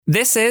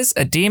This is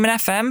a Demon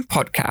FM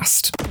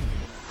podcast.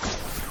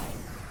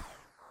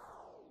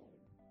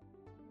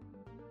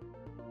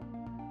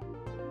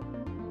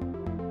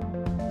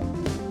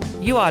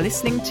 You are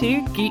listening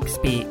to Geek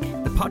Speak,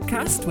 the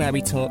podcast where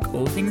we talk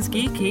all things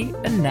geeky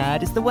and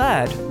nerd is the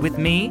word, with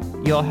me,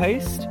 your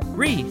host,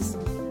 Rhys.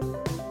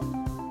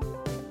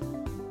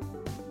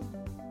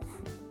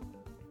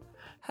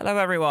 Hello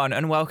everyone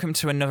and welcome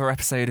to another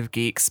episode of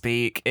Geek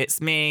Speak.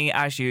 It's me,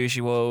 as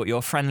usual,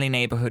 your friendly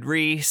neighbourhood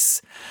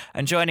Rhys,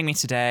 and joining me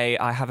today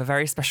I have a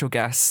very special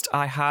guest.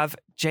 I have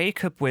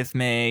Jacob with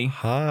me.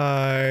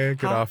 Hi,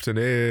 good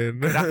afternoon.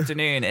 Good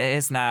afternoon. It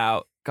is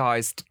now.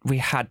 Guys, we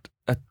had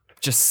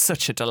just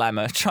such a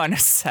dilemma trying to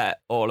set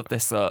all of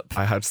this up.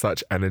 I had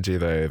such energy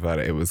though that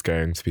it was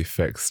going to be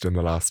fixed in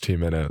the last 2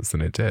 minutes,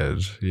 and it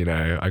did. You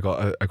know, I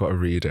got a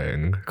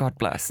reading. God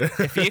bless.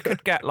 If you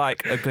could get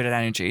like a good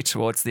energy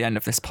towards the end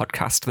of this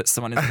podcast that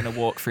someone is going to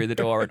walk through the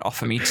door and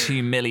offer me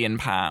 £2 million,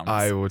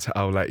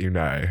 I'll let you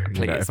know. Please.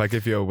 You know, if I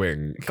give you a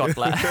wink. God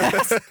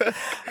bless.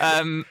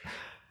 But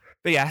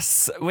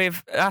yes,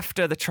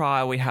 after the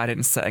trial we had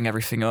in setting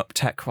everything up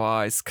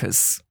tech-wise,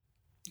 because,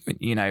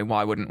 you know,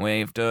 why wouldn't we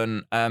have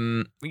done?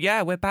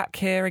 We're back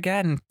here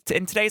again.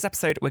 In today's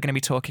episode, we're going to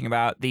be talking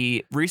about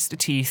the Rooster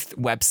Teeth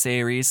web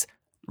series,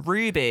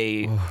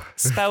 RWBY,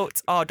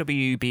 spelt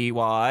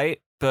RWBY,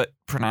 but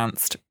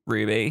pronounced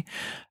RWBY.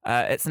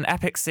 It's an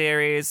epic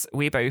series.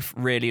 We both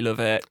really love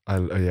it.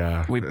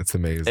 It's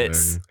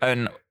amazing.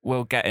 And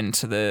we'll get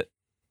into the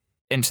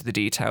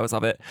details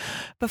of it.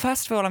 But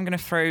first of all, I'm going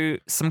to throw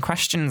some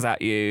questions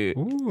at you.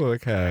 Ooh,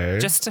 okay.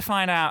 Just to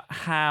find out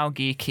how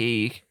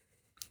geeky...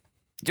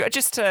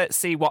 Just to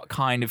see what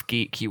kind of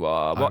geek you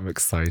are. I'm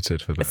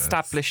excited for this.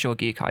 Establish your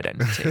geek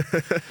identity.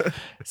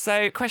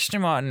 So,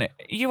 question one.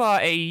 You are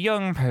a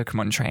young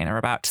Pokemon trainer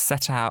about to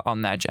set out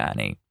on their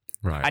journey.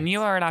 Right. And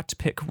you are allowed to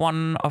pick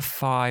one of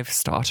 5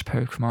 starter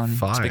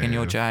Pokemon to begin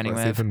your journey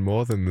That's with. even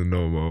more than the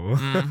normal.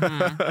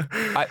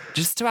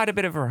 Just to add a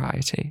bit of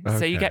variety. Okay.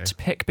 So you get to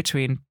pick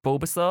between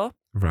Bulbasaur,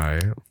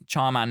 right,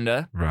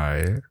 Charmander,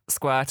 right,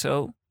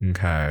 Squirtle,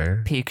 okay,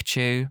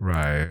 Pikachu,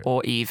 right,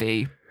 or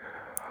Eevee.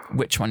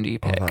 Which one do you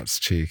pick? Oh, that's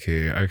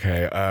cheeky.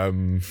 Okay,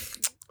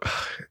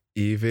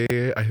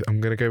 Eevee.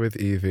 I'm going to go with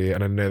Eevee,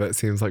 and I know that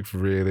seems like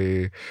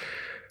really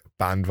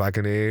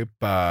bandwagony,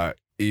 but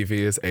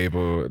Eevee is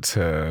able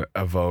to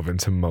evolve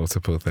into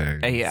multiple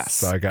things. Yes.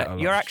 So I get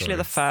You're actually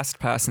the first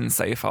person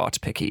so far to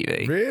pick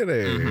Eevee.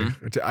 Really?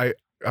 Mm-hmm.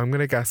 I'm going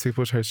to guess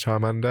people chose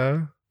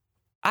Charmander.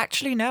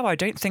 Actually, no, I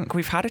don't think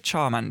we've had a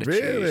Charmander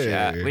choose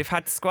yet. We've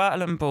had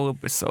Squirtle and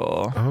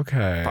Bulbasaur.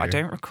 Okay. But I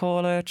don't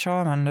recall a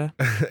Charmander.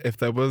 If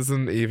there was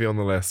an Eevee on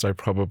the list, I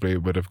probably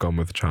would have gone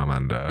with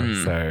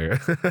Charmander. So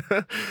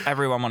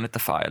everyone wanted the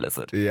fire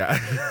lizard. Yeah.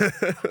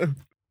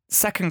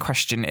 Second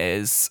question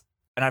is,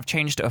 and I've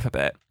changed it up a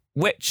bit,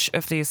 which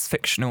of these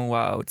fictional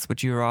worlds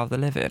would you rather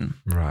live in?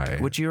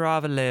 Right. Would you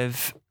rather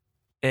live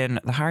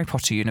in the Harry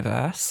Potter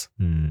universe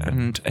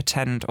and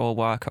attend or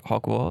work at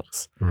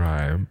Hogwarts?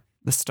 Right.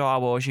 The Star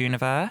Wars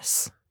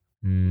universe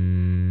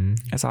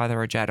as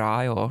either a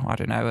Jedi or, I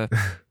don't know, a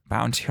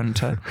bounty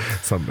hunter.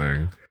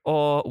 Something.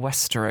 Or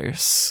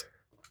Westeros.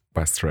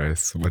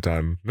 Westeros. We're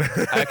done.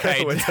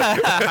 Okay,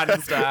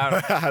 hands down.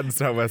 Hands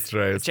down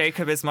Westeros.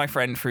 Jacob is my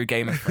friend through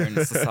Game of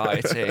Thrones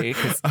Society.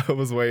 I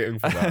was waiting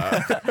for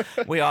that.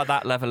 We are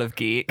that level of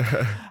geek.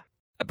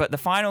 But the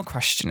final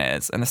question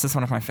is, and this is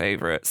one of my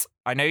favourites,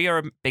 I know you're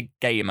a big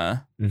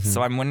gamer,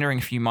 so I'm wondering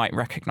if you might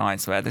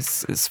recognise where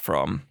this is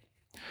from.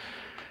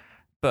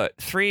 But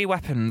 3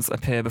 weapons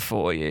appear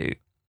before you.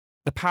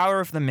 The power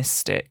of the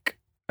mystic,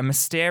 a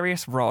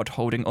mysterious rod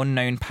holding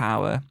unknown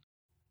power,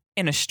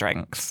 inner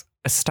strength,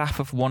 a staff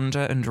of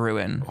wonder and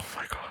ruin. Oh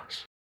my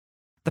gosh.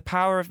 The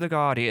power of the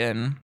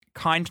guardian,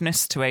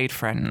 kindness to aid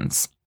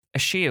friends, a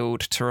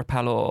shield to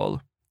repel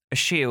all, a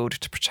shield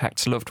to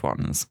protect loved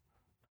ones.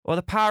 Or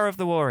the power of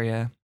the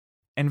warrior,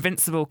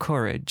 invincible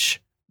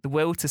courage, the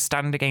will to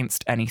stand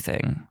against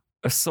anything,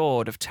 a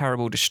sword of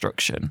terrible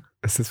destruction.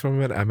 Is this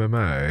from an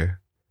MMO?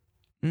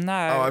 No.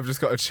 Oh, I've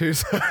just got to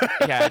choose.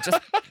 You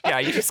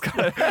just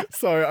got to...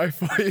 Sorry, I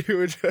thought you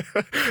would...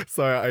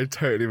 Sorry, I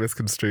totally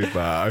misconstrued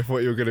that. I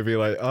thought you were going to be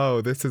like,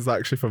 oh, this is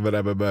actually from an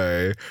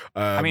MMO.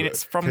 I mean,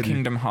 it's from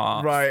Kingdom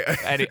Hearts. Right.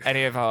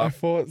 Any of our... I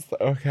thought...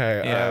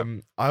 Okay, Yeah.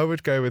 I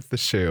would go with the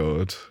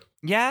shield.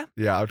 Yeah?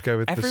 Yeah, I'd go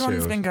with the shield.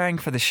 Everyone's been going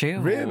for the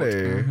shield. Really?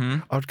 Mm-hmm.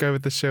 I'd go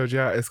with the shield,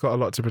 yeah. It's got a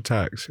lot to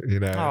protect, you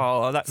know.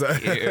 Oh, that's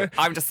cute.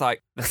 I'm just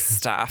like, the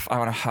staff. I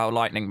want to hurl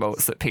lightning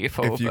bolts at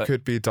people. If you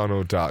could be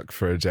Donald Duck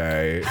for a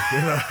day, you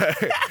know,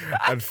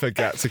 and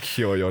forget to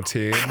cure your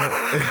team.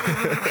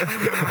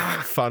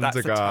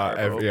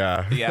 Thundergar,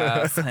 yeah.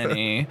 Yes,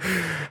 honey.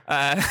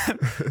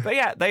 But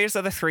yeah, those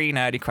are the 3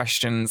 nerdy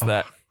questions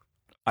that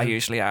I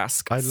usually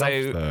ask. I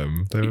love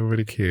them. They were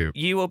really cute.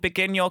 You will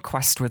begin your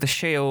quest with a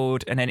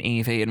shield and an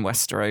Eevee in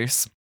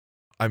Westeros.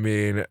 I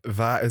mean,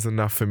 that is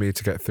enough for me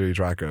to get 3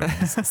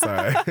 dragons.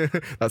 So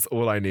that's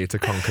all I need to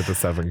conquer the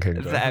 7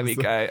 kingdoms. There we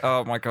go.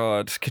 Oh my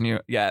God. Can you?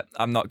 Yeah,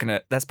 I'm not going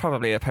to. There's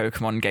probably a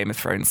Pokemon Game of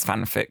Thrones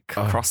fanfic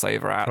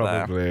crossover out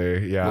there.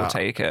 Probably, yeah. We'll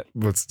take it.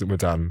 We're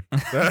done.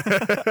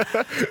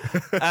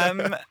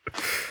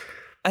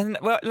 And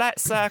well,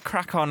 let's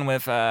crack on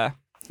with the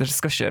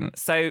discussion.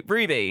 So,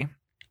 RWBY,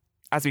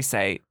 as we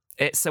say,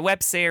 it's a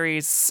web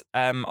series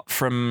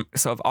from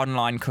sort of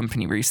online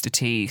company Rooster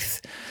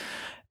Teeth.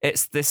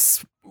 It's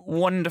this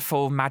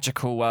wonderful,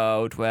 magical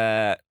world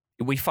where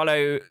we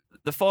follow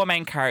the 4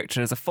 main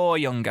characters are 4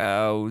 young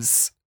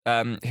girls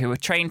who are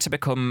trained to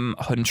become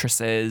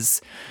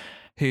huntresses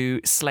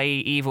who slay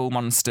evil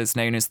monsters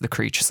known as the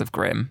creatures of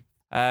Grimm.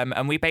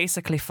 And we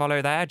basically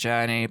follow their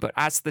journey. But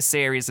as the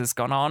series has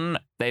gone on,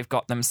 they've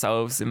got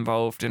themselves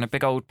involved in a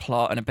big old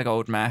plot and a big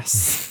old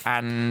mess.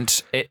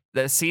 And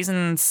the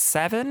season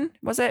 7,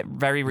 was it?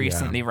 Very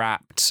recently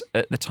wrapped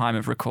at the time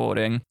of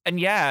recording. And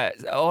yeah,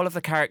 all of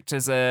the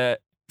characters are,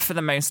 for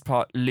the most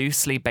part,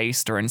 loosely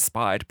based or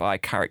inspired by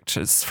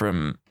characters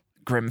from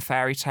Grimm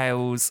fairy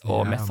tales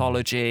or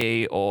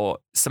mythology, or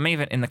some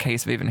even in the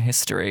case of even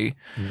history.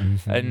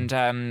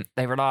 And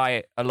they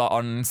rely a lot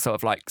on sort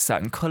of like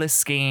certain colour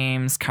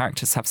schemes.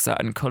 Characters have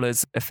certain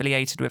colours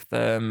affiliated with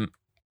them.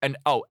 And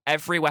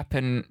every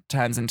weapon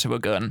turns into a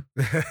gun.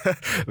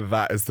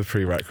 That is the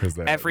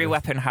prerequisite. Every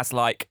weapon has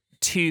like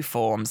 2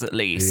 forms at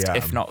least,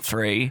 if not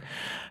 3.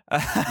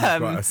 You've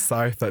got a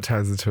scythe that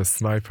turns into a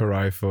sniper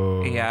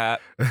rifle. Yeah.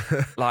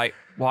 Like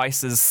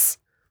Weiss's,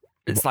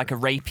 it's like a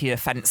rapier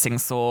fencing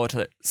sword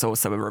that's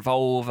also a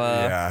revolver.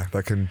 Yeah,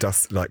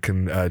 that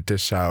can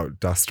dish out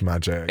dust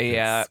magic.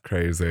 Yeah. It's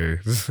crazy.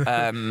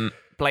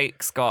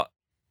 Blake's got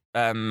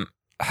her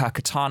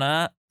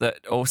katana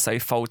that also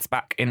folds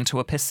back into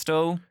a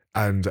pistol.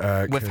 And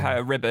with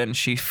her ribbon,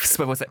 she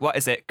swivels it. What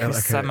is it?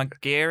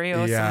 Kusamagiri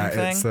or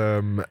something? It's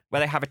where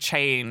they have a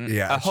chain,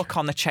 a hook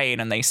on the chain,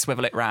 and they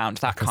swivel it round.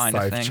 That like kind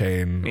of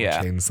thing.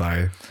 Chain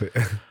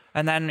scythe.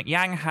 And then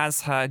Yang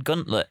has her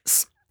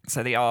gauntlets.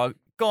 So they are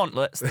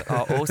gauntlets that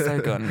are also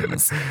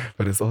guns.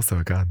 But it's also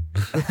a gun.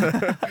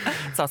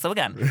 It's also a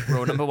gun.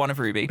 Rule number 1 of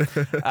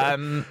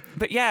RWBY.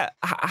 But yeah,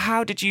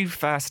 how did you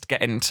first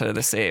get into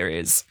the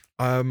series?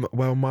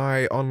 Well,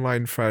 my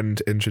online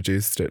friend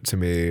introduced it to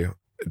me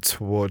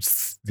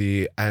towards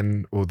the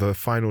end, or the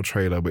final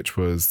trailer, which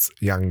was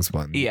Yang's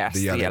one. Yes,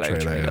 the yellow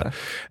trailer.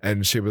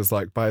 And she was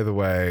like, by the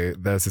way,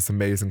 there's this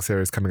amazing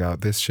series coming out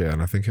this year. And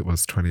I think it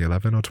was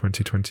 2011 or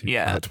 2020.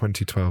 Yeah.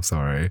 2012,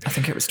 sorry. I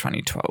think it was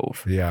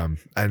 2012. Yeah.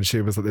 And she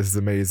was like, this is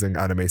amazing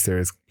anime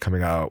series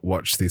coming out.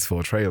 Watch these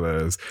 4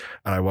 trailers.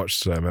 And I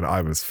watched them and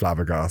I was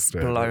flabbergasted.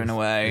 Blown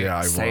away. Yeah,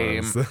 I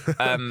Same.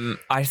 was.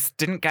 I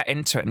didn't get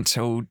into it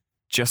until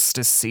just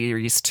as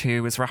series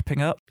 2 was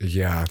wrapping up.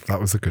 Yeah, that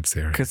was a good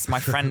series. Because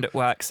my friend at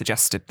work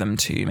suggested them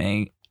to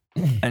me.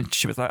 And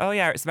she was like, oh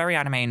yeah, it's very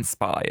anime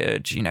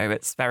inspired. You know,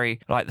 it's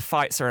very, like, the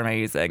fights are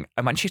amazing.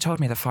 And when she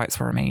told me the fights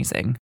were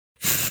amazing,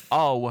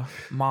 oh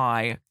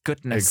my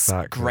goodness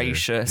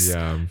gracious.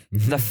 Yeah.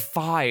 The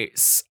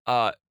fights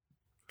are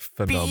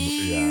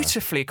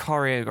beautifully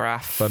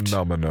choreographed.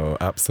 Phenomenal.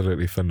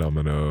 Absolutely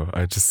phenomenal.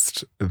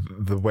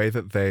 The way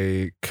that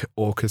they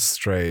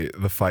orchestrate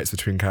the fights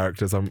between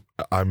characters,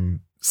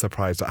 I'm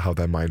surprised at how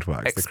their mind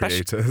works, the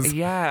creators.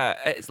 Yeah,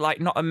 it's like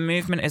not a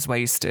movement is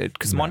wasted,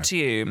 because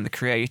Montium, the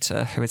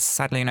creator, who is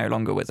sadly no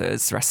longer with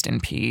us, rest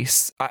in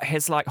peace,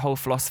 his like whole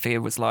philosophy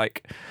was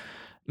like,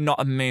 not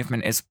a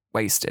movement is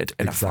wasted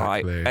in a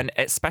fight. And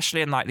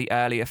especially in like the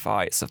earlier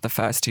fights of the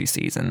first 2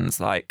 seasons,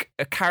 like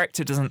a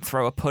character doesn't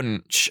throw a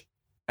punch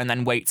and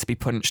then wait to be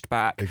punched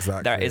back.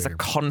 Exactly. There is a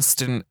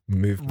constant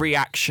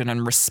reaction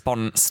and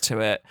response to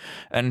it.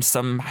 And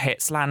some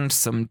hits land,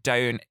 some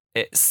don't.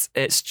 It's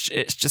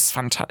just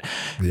fantastic.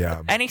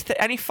 Yeah.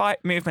 Any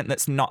fight movement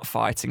that's not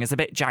fighting is a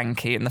bit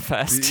janky in the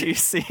first 2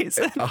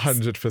 seasons.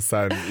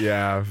 100%.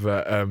 Yeah,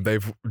 but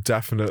they've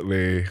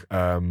definitely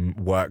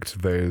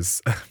worked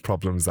those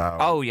problems out.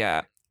 Oh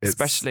yeah,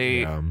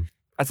 especially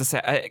as I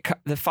said,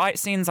 the fight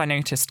scenes I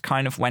noticed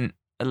kind of went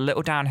a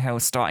little downhill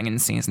starting in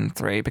season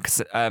 3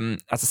 because, as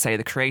I say,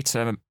 the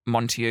creator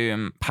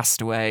Montium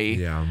passed away.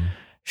 Yeah.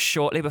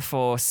 Shortly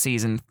before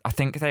season, I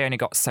think they only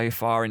got so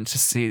far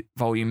into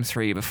volume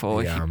 3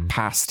 before he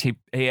passed. He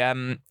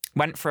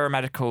went for a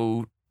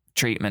medical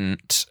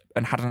treatment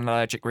and had an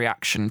allergic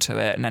reaction to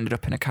it and ended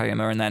up in a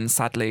coma, and then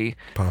sadly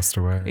passed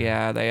away.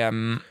 Yeah, they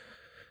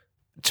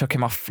took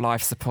him off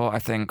life support, I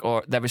think,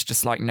 or there was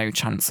just like no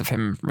chance of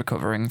him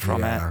recovering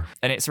from it.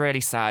 And it's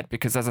really sad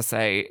because, as I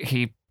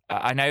say,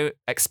 I know,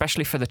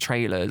 especially for the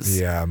trailers.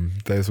 Yeah,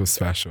 those were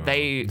special.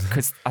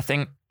 Because I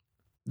think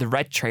the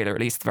Red trailer, at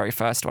least the very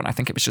first one, I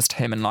think it was just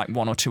him and like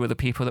 1 or 2 other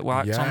people that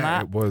worked on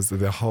that. It was.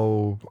 The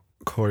whole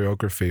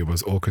choreography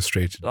was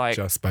orchestrated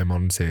just by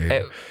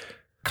Monty.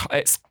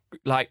 It's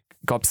like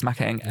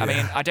gobsmacking. Yeah. I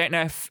mean, I don't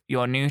know if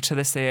you're new to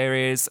the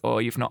series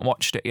or you've not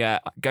watched it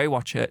yet. Go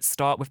watch it.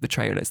 Start with the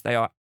trailers. They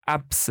are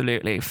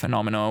absolutely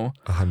phenomenal.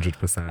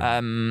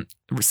 100%.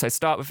 So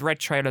start with Red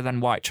trailer,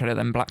 then White trailer,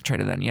 then Black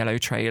trailer, then Yellow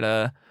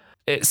trailer.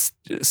 It's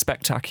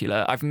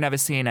spectacular. I've never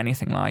seen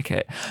anything like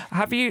it.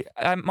 Have you?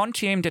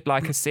 Montium did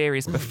like a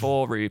series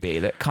before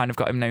RWBY that kind of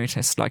got him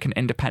noticed, like an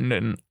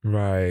independent,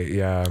 right?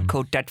 Yeah,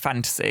 called Dead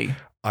Fantasy.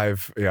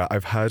 I've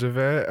heard of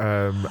it,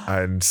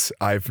 and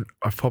I've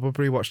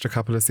probably watched a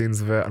couple of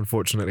scenes of it.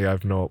 Unfortunately,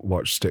 I've not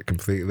watched it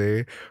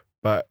completely,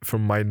 but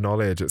from my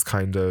knowledge, it's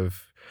kind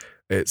of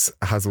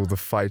has all the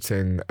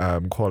fighting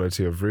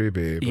quality of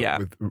RWBY, but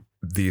with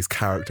these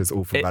characters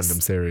all from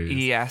random series.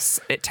 Yes,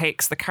 it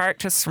takes the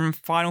characters from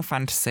Final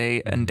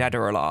Fantasy and Dead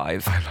or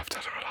Alive. I love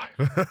Dead or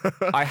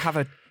Alive. I have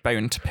a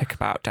bone to pick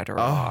about Dead or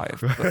Alive,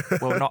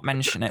 but we'll not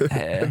mention it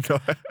here.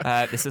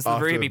 This is the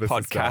RWBY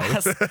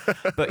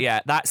podcast. But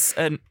yeah, that's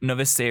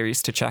another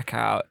series to check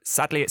out.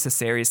 Sadly, it's a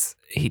series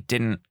he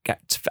didn't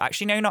get to...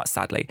 Actually, no, not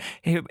sadly.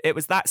 It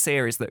was that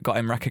series that got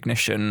him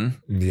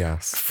recognition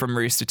from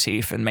Rooster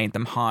Teeth and made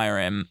them hire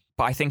him.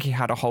 But I think he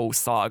had a whole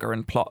saga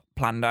and plot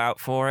planned out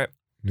for it.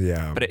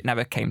 Yeah. But it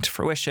never came to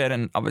fruition,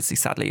 and obviously,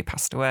 sadly, he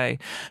passed away.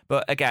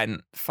 But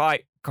again,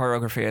 fight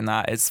choreography in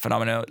that is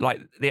phenomenal.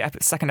 Like, the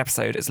second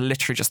episode is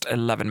literally just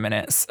 11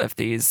 minutes of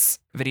these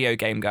video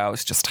game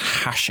girls just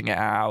hashing it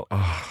out.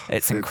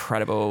 It's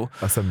incredible.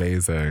 That's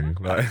amazing.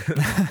 Like,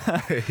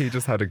 he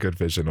just had a good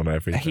vision on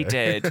everything. He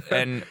did.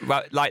 And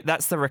like,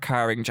 that's the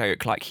recurring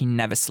joke. Like, he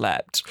never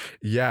slept.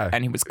 Yeah.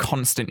 And he was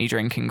constantly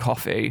drinking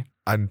coffee.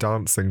 And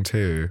dancing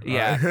too.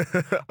 Yeah.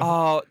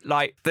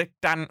 Like the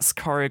dance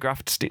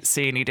choreographed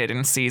scene he did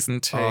in season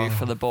 2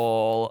 for the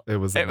ball. It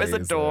was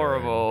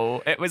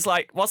adorable. It was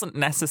like, wasn't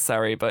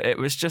necessary, but it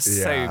was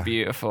just so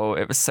beautiful.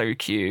 It was so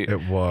cute.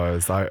 It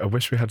was. I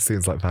wish we had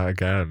scenes like that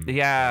again.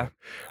 Yeah.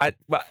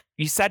 Well,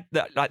 you said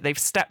that like they've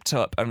stepped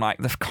up and like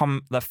the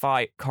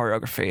fight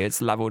choreography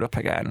is leveled up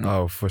again.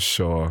 Oh, for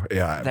sure.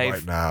 Yeah.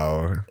 Right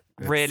now.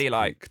 Really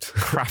like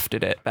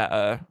crafted it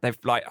better. They've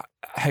like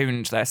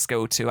honed their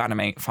skill to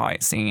animate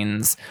fight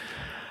scenes.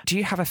 Do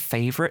you have a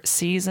favourite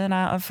season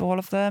out of all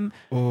of them?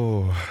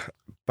 Oh,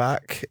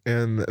 back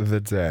in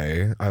the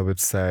day, I would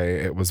say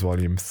it was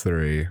Volume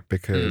 3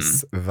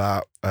 because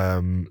that...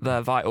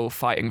 the Vital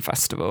Fighting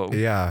Festival.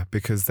 Yeah,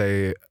 because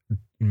they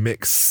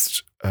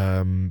mixed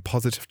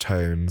positive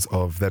tones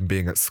of them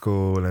being at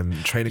school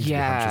and training to be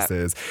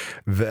huntresses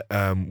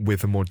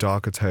with a more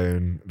darker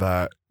tone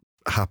that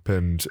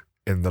happened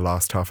in the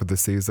last half of the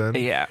season.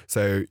 Yeah.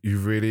 So you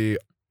really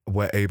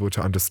were able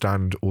to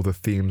understand all the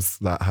themes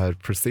that had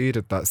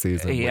preceded that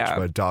season, which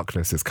were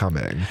darkness is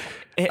coming.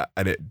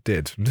 And it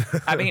did.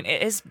 I mean,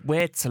 it is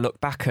weird to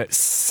look back at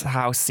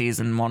how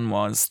season 1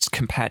 was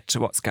compared to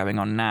what's going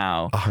on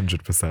now.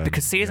 100%.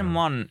 Because season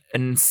 1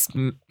 and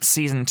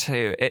season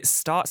 2, it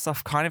starts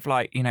off kind of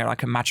like, you know,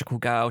 like a magical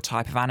girl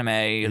type of anime.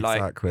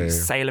 Exactly. Like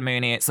Sailor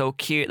Moon-y. It's all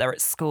cute. They're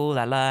at school.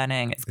 They're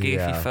learning. It's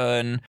goofy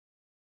fun.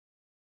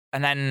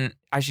 And then,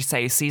 as you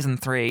say, season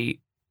 3,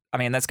 I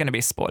mean, there's going to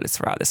be spoilers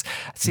throughout this.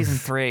 Season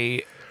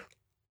 3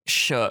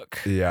 shook.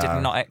 Yeah.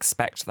 Did not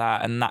expect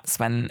that. And that's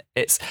when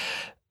it's...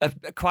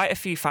 quite a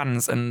few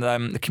fans and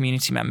the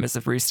community members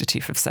of Rooster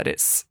Teeth have said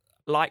it's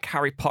like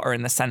Harry Potter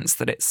in the sense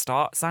that it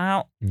starts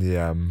out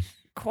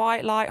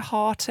quite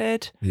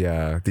light-hearted.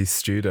 Yeah, these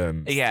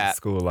students,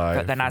 school life.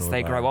 But then as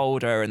they grow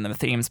older and the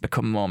themes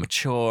become more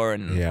mature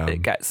and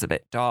it gets a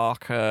bit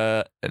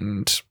darker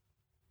and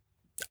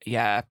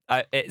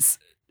it's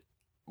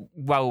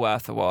well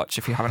worth a watch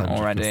if you haven't 100%.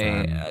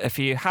 Already. If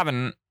you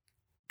haven't,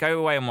 go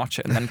away and watch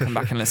it and then come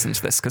back and listen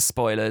to this because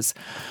spoilers.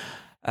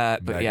 But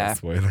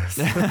spoilers.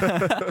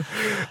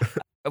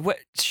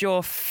 What's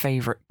your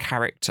favourite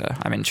character?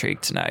 I'm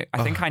intrigued to know.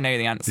 I think I know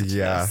the answer to this.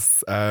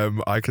 Yes.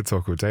 I could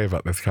talk all day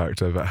about this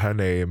character, but her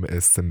name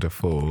is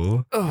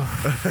Cinderfall.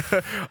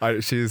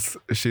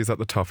 She's at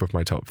the top of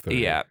my top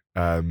 3. Yeah.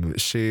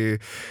 She,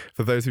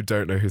 for those who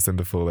don't know who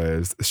Cinderfall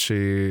is,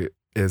 she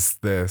is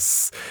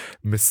this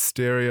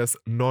mysterious,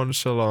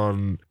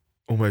 nonchalant,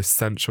 almost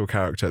central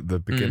character at the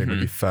beginning when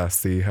you first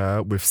see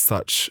her with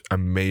such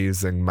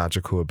amazing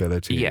magical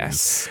abilities.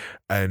 Yes.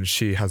 And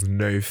she has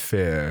no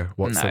fear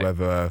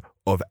whatsoever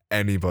of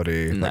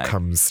anybody that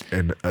comes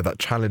in that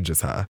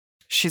challenges her.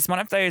 She's one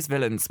of those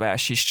villains where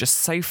she's just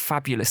so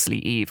fabulously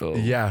evil.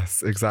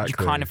 Yes, exactly.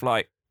 You kind of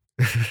like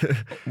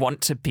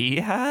want to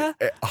be her.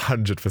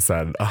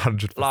 100%.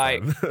 100%.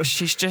 Like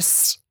she's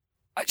just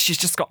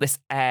got this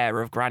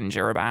air of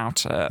grandeur about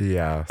her.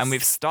 Yes. And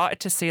we've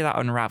started to see that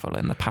unravel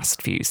in the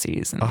past few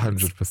seasons.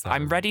 100%.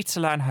 I'm ready to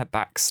learn her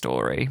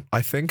backstory.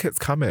 I think it's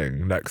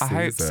coming next season.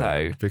 I hope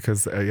so.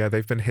 Because,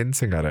 they've been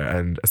hinting at it.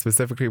 And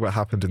specifically what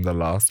happened in the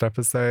last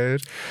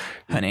episode.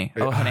 Honey.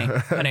 Oh, honey.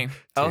 Honey.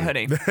 Oh,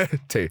 honey.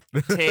 Tea.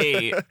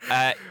 Tea.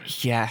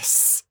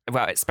 Yes.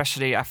 Well,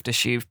 especially after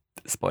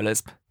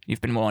spoilers,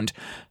 you've been warned,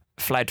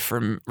 fled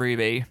from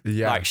RWBY.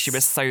 Yes. Like, she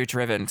was so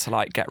driven to,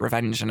 like, get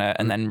revenge on it.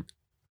 And then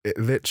it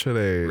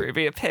literally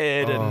RWBY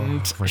appeared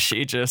and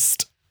she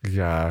just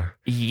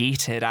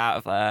yeeted out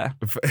of there.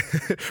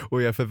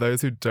 Well, for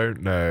those who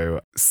don't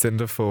know,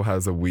 Cinderfall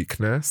has a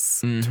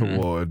weakness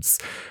towards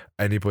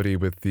anybody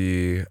with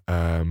the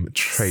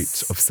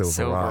trait of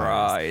silver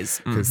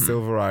eyes. Because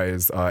silver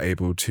eyes are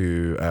able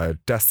to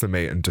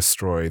decimate and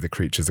destroy the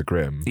creatures of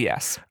Grimm.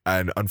 Yes.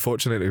 And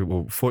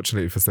fortunately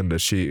for Cinder,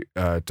 she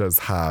does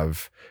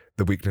have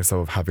the weakness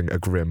of having a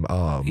Grimm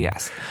arm.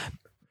 Yes.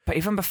 But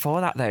even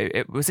before that, though,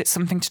 was it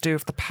something to do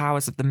with the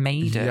powers of the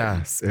maiden?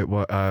 Yes, it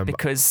was.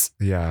 Because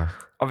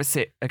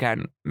obviously,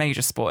 again,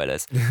 major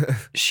spoilers.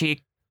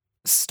 She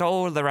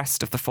stole the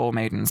rest of the Four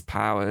Maidens'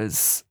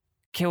 powers,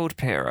 killed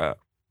Pyrrha,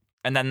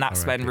 and then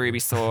that's when Ruby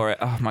saw it.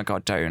 Oh my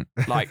God, don't.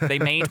 Like, they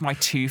made my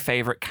two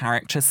favourite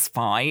characters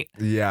fight.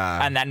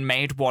 Yeah. And then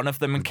made one of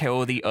them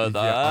kill the other.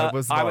 Yeah,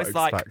 I was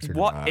like,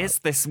 what that. is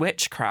this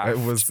witchcraft?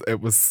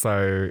 It was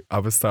so, I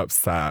was so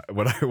upset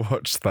when I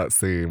watched that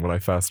scene. When I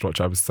first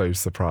watched it, I was so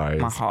surprised.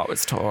 My heart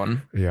was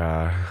torn.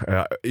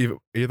 Yeah.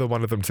 Either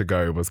one of them to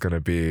go was going to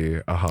be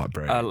a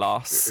heartbreak. A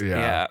loss.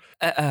 Yeah.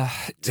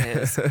 It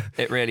is.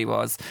 It really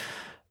was.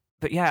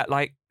 But yeah,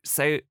 like,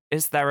 so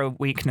is there a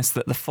weakness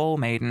that the Four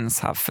Maidens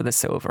have for the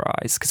Silver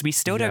Eyes? Because we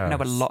still don't know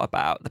a lot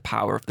about the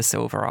power of the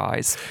Silver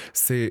Eyes.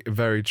 See,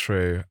 very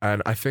true.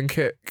 And I think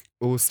it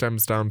all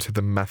stems down to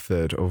the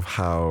method of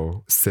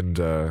how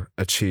Cinder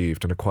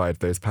achieved and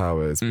acquired those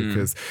powers.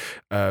 Because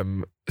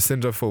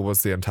Cinder 4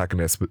 was the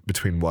antagonist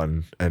between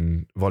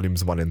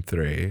volumes 1 and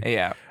 3.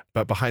 Yeah.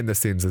 But behind the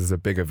scenes is a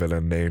bigger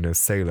villain known as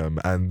Salem,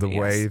 and the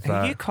way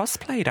that... Who you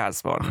cosplayed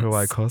as once. Who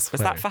I cosplayed.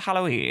 Was that for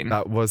Halloween?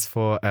 That was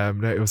for...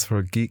 no, it was for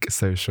a Geek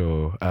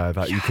social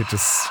that you could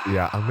just...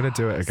 Yeah, I'm going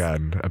to do it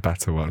again. A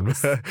better one.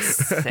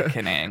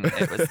 Sickening.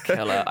 It was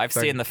killer. I've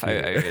seen the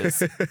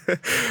photos.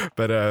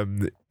 But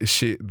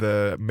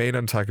the main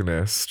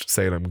antagonist,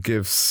 Salem,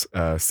 gives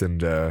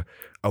Cinder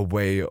a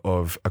way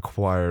of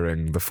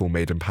acquiring the full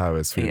maiden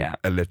powers through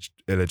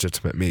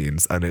illegitimate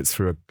means, and it's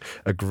through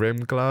a Grimm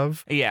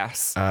glove.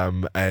 Yes.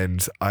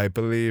 And I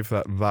believe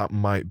that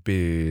might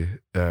be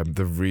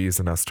the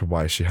reason as to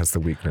why she has the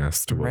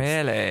weakness towards.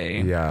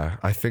 Really? Yeah,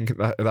 I think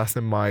that's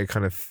in my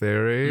kind of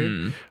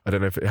theory. I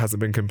don't know if it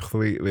hasn't been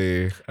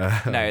completely.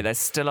 No, there's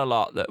still a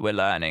lot that we're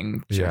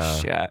learning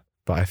just yet.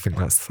 But I think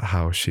that's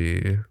how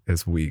she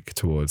is weak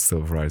towards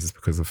Silver Eyes, is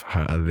because of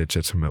her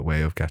illegitimate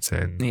way of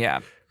getting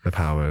the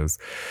powers.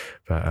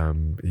 But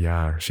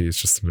she's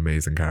just an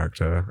amazing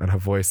character, and her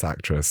voice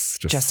actress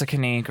Jessica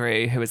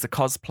Negri, who is a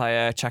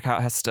cosplayer. Check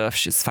out her stuff,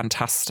 she's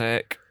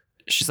fantastic.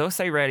 She's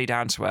also really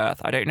down to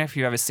earth. I don't know if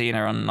you've ever seen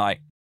her on,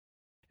 like,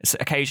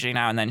 occasionally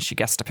now and then she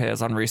guest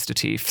appears on Rooster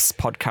Teeth's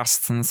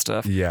podcasts and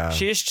stuff. Yeah.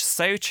 She is just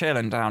so chill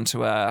and down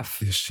to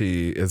earth.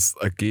 She is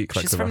a geek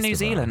like She's the from rest New of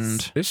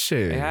Zealand. Us. Is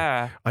she?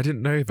 Yeah. I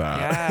didn't know that.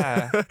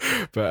 Yeah.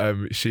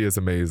 But she is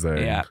amazing.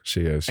 Yeah.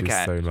 She is. She's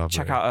Again, so lovely.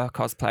 Check out her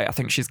cosplay. I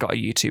think she's got a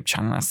YouTube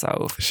channel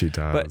herself. She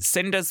does. But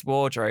Cinder's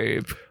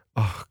wardrobe...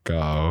 Oh,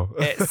 girl.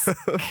 It's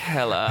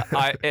killer.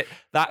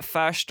 That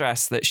first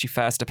dress that she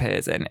first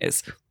appears in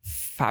is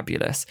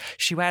fabulous.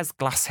 She wears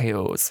glass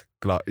heels.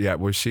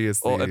 She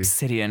is or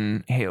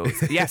obsidian heels.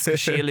 Yes, because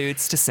she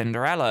alludes to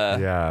Cinderella.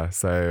 Yeah,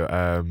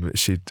 so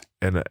she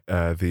in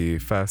the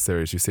first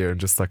series you see her in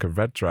just like a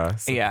red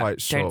dress, quite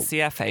short. Don't see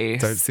her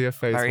face. Don't see her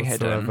face Very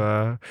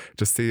whatsoever. Hidden.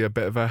 Just see a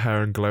bit of her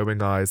hair and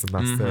glowing eyes, and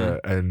that's it.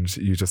 And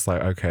you just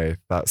like, okay,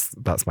 that's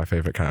my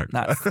favorite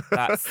character.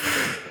 That's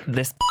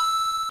this.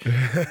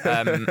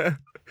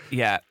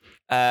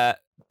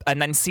 And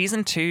then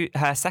season 2,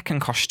 her second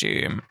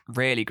costume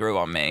really grew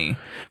on me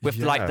with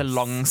like the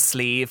long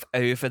sleeve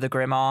over the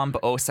Grimm arm,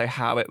 but also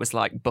how it was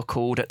like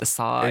buckled at the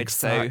side.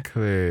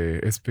 Exactly.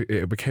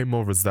 It became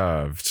more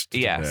reserved.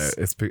 Yes.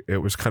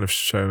 It was kind of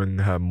showing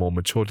her more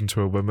matured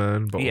into a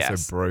woman, but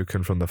also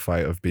broken from the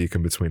fight of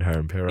Beacon between her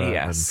and Pyrrha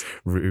and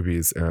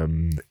Ruby's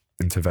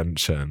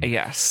intervention.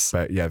 Yes.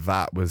 But yeah,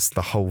 that was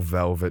the whole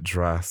velvet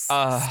dress.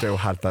 Still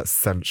had that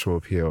sensual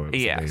appeal. It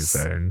was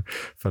amazing.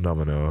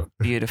 Phenomenal.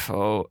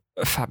 Beautiful.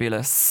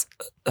 Fabulous.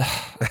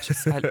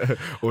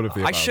 All of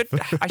the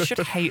above. I should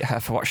hate her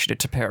for what she did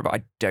to Pyrrha, but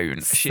I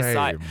don't. She's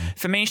like,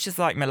 for me, she's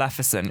like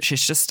Maleficent.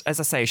 She's just, as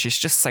I say, she's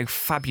just so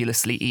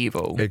fabulously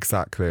evil.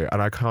 Exactly.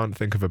 And I can't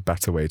think of a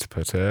better way to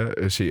put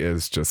it. She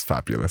is just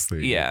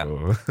fabulously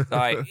evil.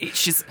 Like,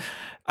 as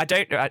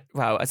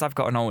I've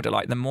gotten older,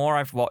 like the more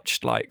I've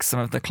watched like some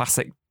of the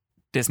classic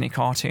Disney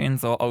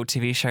cartoons or old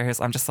TV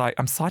shows, I'm just like,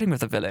 I'm siding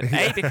with the villain.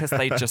 Because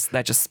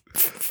they're just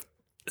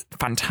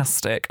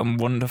fantastic and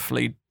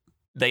wonderfully,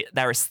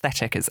 their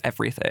aesthetic is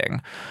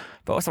everything.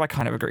 But also I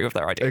kind of agree with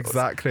their ideals.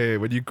 Exactly.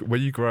 When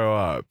you grow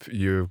up,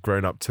 you've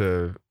grown up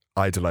to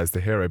idolize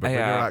the hero, but when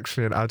you're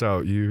actually an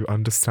adult, you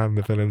understand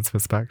the villain's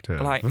perspective.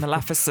 Like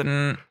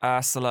Maleficent,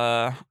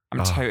 Ursula,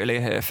 I'm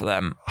totally here for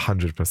them.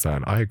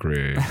 100%. I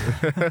agree.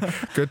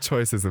 Good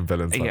choices in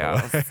villains.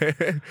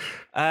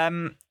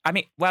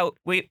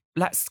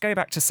 Let's go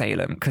back to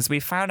Salem, because we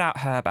found out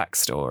her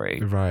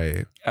backstory.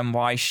 Right. And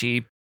why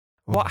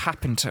what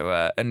happened to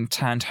her and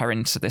turned her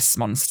into this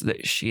monster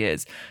that she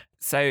is.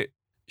 So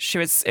she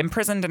was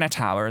imprisoned in a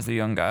tower as a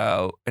young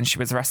girl, and she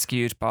was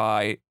rescued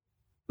by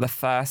the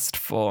first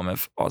form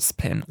of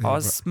Ozpin,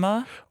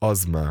 Ozma.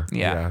 Ozma.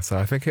 Yeah. So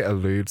I think it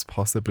alludes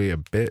possibly a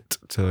bit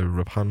to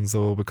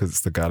Rapunzel because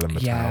it's the girl in the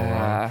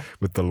tower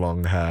with the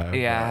long hair.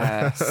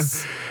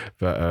 Yes.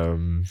 But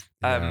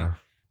yeah.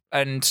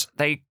 And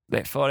they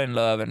fall in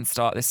love and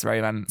start this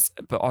romance,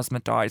 but Ozma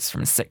dies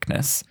from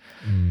sickness.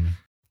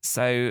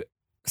 So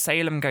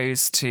Salem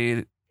goes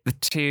to the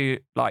two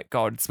like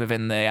gods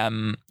within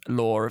the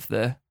lore of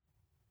the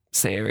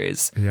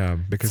series. Yeah,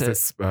 because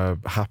this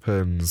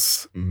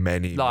happens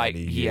many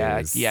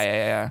years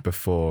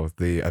before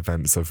the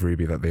events of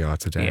RWBY that they are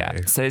today.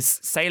 Yeah, so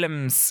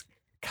Salem's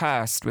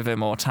cursed with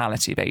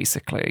immortality,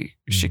 basically.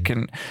 She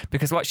can,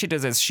 because what she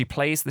does is she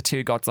plays the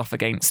two gods off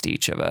against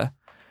each other.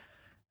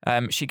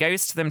 She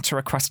goes to them to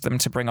request them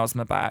to bring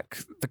Ozma back.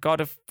 The god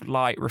of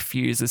light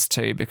refuses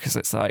to because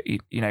it's like,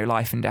 you know,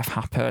 life and death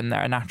happen.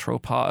 They're a natural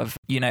part of,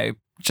 you know,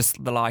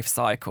 just the life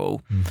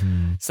cycle.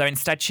 So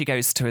instead she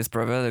goes to his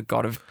brother, the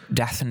god of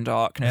death and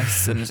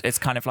darkness. And it's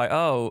kind of like,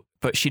 oh,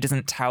 but she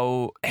doesn't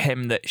tell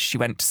him that she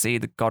went to see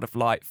the god of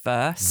light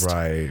first.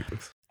 Right.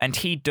 And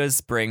he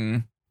does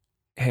bring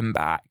him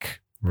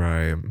back.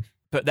 Right.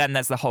 But then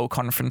there's the whole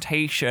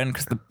confrontation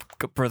because the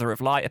brother of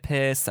light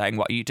appears saying,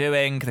 what are you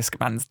doing? This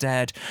man's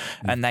dead.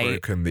 And they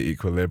broken the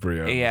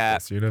equilibrium of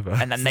this universe.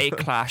 And then they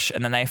clash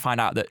and then they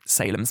find out that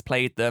Salem's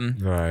played them.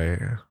 Right.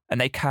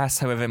 And they curse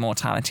her with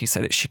immortality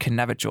so that she can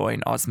never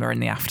join Ozma in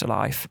the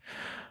afterlife.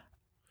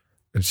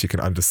 And she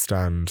can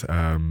understand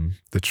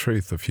the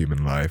truth of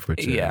human life,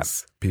 which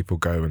is people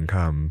go and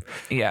come.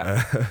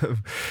 Yeah.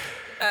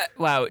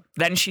 Well,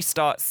 then she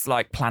starts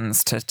like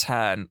plans to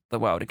turn the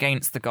world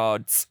against the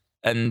gods.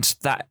 And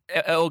that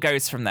it all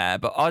goes from there.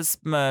 But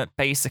Ozma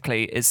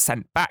basically is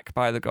sent back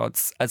by the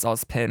gods as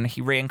Ozpin.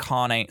 He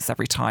reincarnates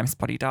every time his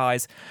body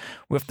dies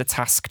with the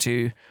task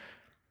to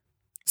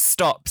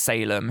stop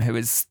Salem, who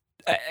is...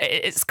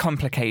 it's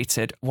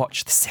complicated.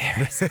 Watch the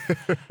series.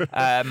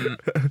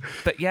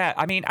 But yeah,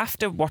 I mean,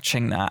 after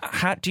watching that,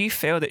 how do you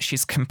feel that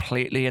she's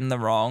completely in the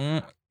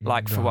wrong?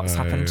 Like for what's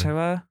happened to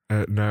her?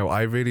 No,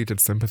 I really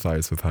did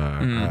sympathise with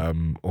her,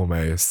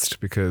 almost,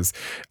 because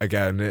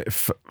again,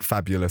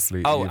 fabulously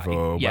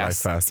evil when I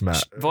first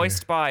met.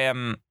 Voiced by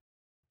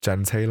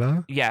Jen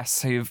Taylor?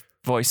 Yes, who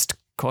voiced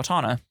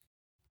Cortana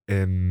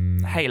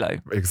in Halo.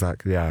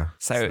 Exactly, yeah.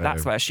 So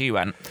that's where she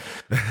went.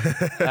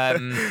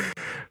 But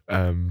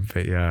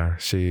yeah,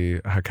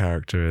 her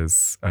character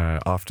is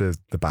after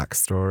the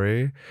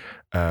backstory,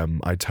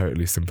 I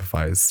totally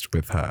sympathised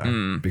with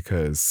her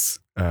because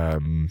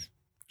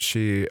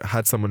she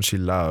had someone she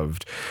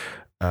loved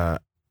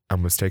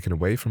and was taken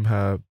away from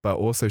her, but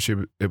also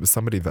it was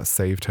somebody that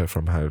saved her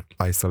from her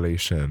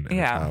isolation in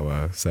the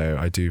tower. So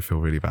I do feel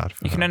really bad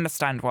for her. You can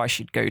understand why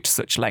she'd go to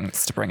such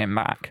lengths to bring him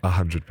back.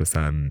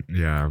 100%,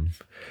 yeah.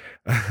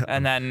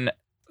 And then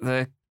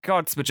the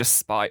gods were just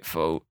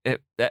spiteful.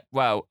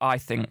 Well, I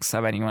think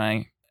so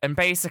anyway. And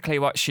basically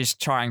what she's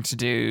trying to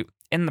do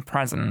in the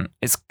present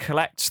is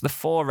collect the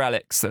 4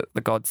 relics that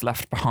the gods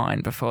left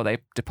behind before they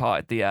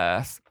departed the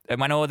earth. And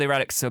when all the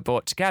relics are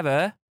brought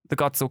together, the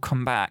gods will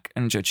come back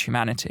and judge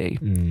humanity.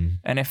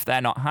 And if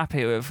they're not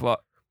happy with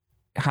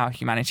how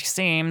humanity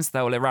seems,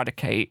 they'll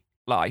eradicate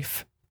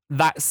life.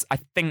 I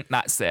think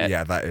that's it.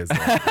 Yeah, that is it.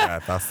 Yeah,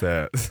 that's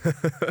it.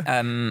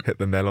 Hit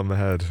the nail on the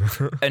head.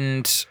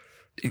 And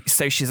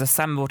so she's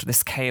assembled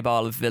this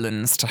cabal of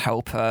villains to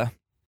help her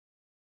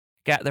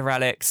get the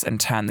relics and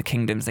turn the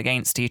kingdoms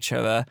against each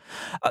other.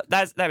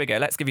 There we go.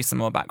 Let's give you some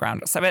more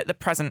background. So at the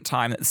present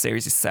time that the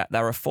series is set,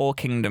 there are 4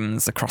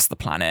 kingdoms across the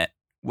planet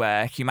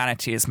where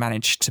humanity has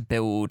managed to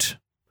build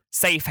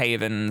safe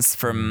havens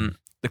from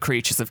the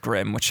creatures of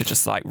Grimm, which are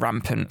just like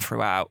rampant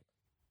throughout.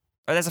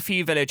 There's a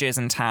few villages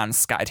and towns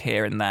scattered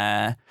here and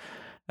there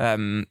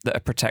that are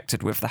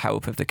protected with the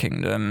help of the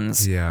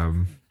kingdoms. Yeah.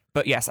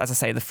 But yes, as I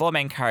say, the 4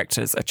 main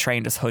characters are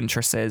trained as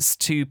huntresses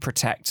to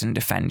protect and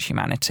defend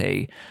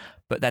humanity.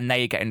 But then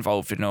they get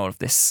involved in all of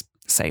this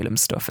Salem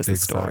stuff as the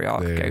story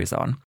arc goes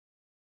on.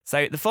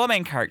 So the 4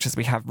 main characters,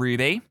 we have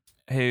RWBY,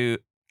 who...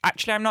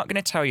 Actually, I'm not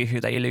going to tell you who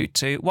they allude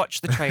to.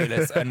 Watch the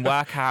trailers and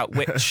work out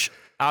which...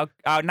 I'll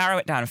narrow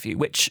it down for you.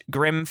 Which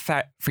Grimm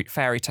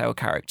fairy tale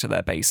character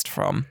they're based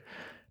from.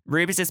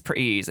 RWBY's is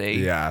pretty easy.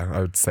 Yeah, I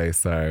would say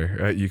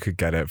so. You could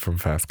get it from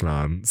first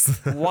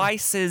glance.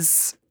 Weiss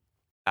is...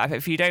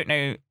 If you don't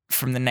know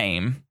from the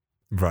name...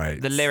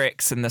 Right. The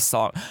lyrics and the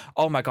song.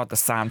 Oh my God, the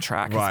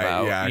soundtrack as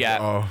well. Yeah.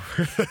 Oh.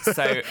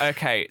 So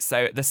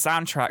the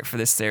soundtrack for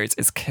this series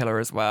is killer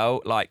as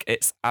well. Like,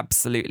 it's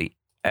absolutely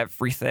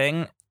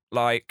everything.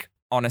 Like,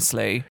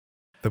 honestly.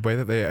 The way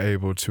that they are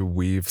able to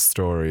weave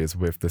stories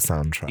with the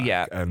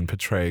soundtrack and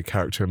portray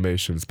character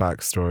emotions,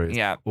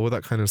 backstories, all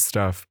that kind of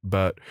stuff,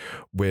 but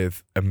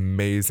with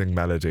amazing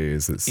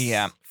melodies. It's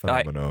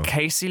phenomenal. Like,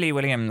 Casey Lee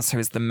Williams, who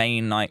is the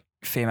main like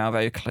female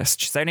vocalist,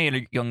 she's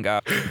only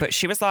younger, but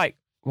she was like,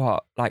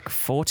 what, like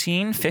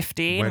 14,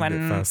 15 when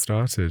it first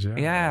started,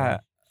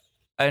 yeah.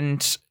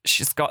 And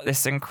she's got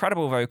this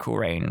incredible vocal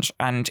range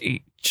and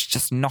she's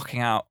just knocking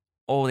out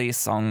all these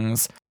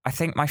songs. I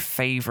think my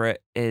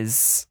favourite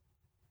is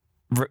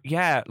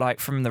like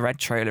from the Red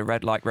trailer,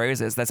 Red Like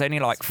Roses, there's only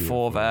like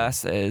 4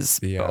 verses,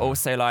 but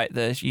also like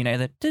the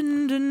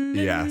dun dun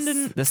dun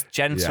dun, this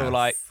gentle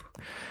like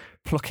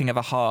plucking of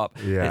a harp.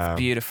 It's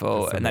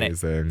beautiful. It's and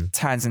amazing. then it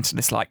turns into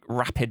this like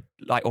rapid,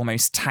 like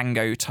almost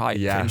tango type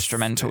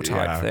instrumental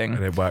type thing.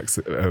 And it works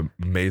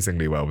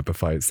amazingly well with the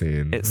fight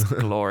scene. It's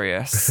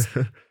glorious.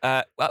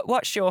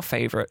 What's your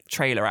favourite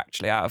trailer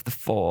actually out of the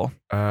 4?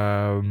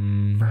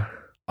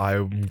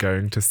 I'm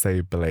going to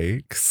say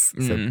Blake's,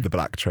 so the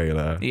Black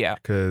trailer. Yeah.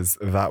 Because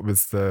that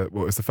was it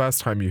was the first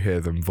time you hear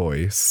them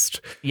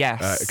voiced.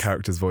 Yes. A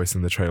character's voice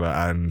in the trailer,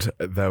 and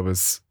there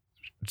was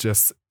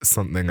just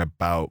something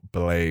about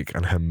Blake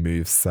and her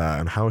moveset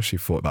and how she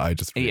fought that I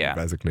just really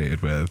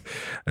resonated with.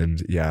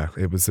 And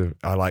it was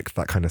I liked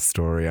that kind of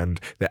story, and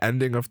the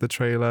ending of the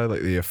trailer,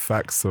 like the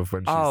effects of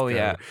when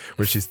she's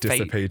when she's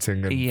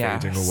dissipating and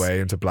fading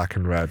away into black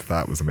and red,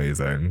 that was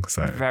amazing.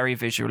 So very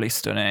visually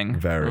stunning.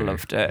 Very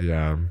loved it.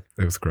 Yeah,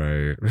 it was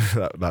great.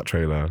 that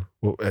trailer.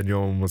 Well, and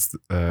your one was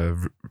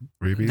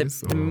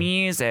RWBY's? The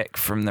music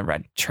from the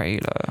Red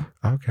trailer.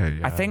 Okay,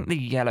 yeah. I think the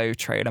Yellow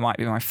trailer might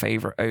be my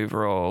favourite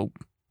overall.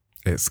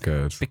 It's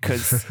good.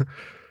 Because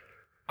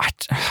I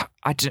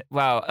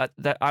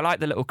like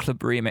the little club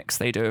remix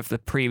they do of the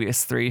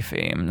previous 3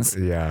 themes.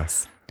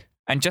 Yes.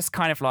 And just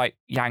kind of like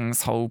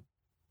Yang's whole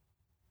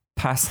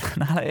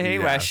personality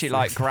where she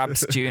like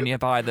grabs Junior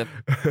by the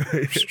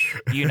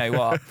you know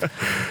what.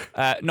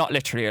 Not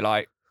literally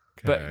like,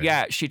 but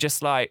she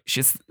just like,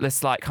 she's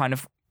this like kind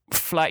of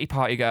flirty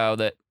party girl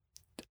that,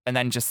 and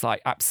then just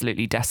like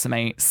absolutely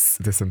decimates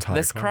this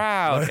entire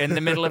crowd in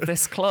the middle of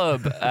this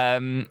club,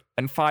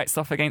 and fights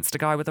off against a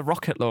guy with a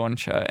rocket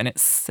launcher, and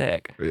it's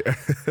sick.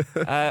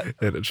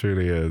 It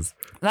truly is.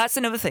 That's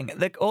another thing.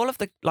 All of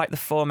the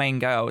 4 main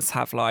girls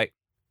have like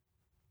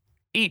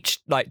each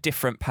like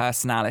different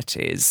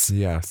personalities.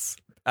 Yes.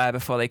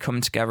 Before they come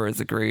together as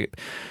a group.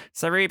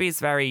 So RWBY's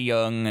very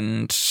young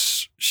and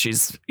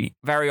she's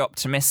very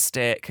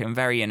optimistic and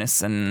very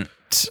innocent,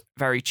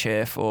 very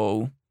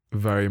cheerful.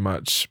 Very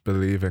much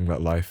believing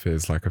that life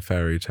is like a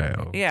fairy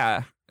tale.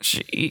 Yeah.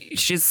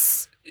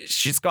 She's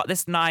got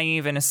this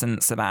naive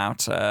innocence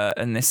about her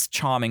and this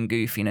charming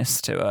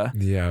goofiness to her.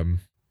 Yeah.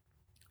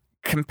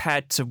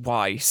 Compared to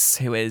Weiss,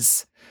 who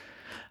is,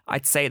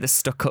 I'd say, the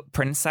stuck-up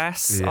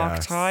princess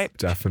archetype.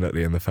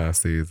 Definitely in the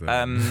first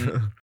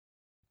season.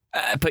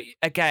 But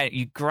again,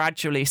 you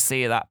gradually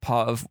see that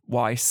part of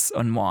Weiss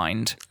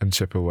unwind. And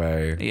chip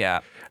away. Yeah.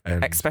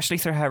 And especially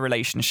through her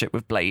relationship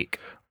with Blake.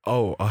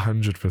 Oh,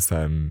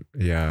 100%.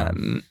 Yeah.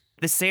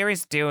 The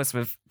series deals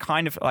with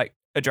kind of like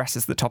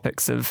addresses the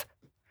topics of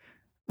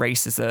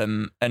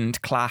racism and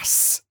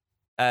class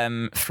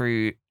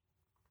through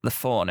the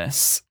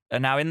Faunus.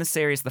 And now in the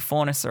series, the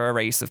Faunus are a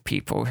race of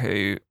people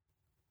who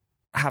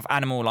have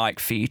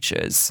animal-like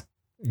features.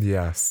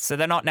 Yes. So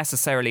they're not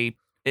necessarily,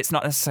 it's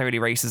not necessarily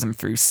racism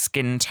through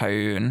skin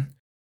tone.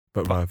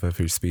 But rather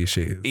through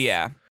species.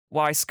 Yeah.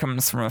 Weiss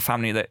comes from a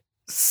family that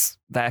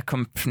their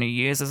company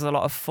uses a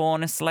lot of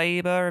Faunus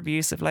labour,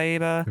 abusive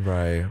labour.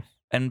 Right.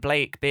 And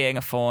Blake, being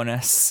a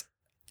Faunus,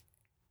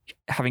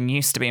 having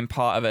used to being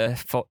part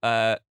of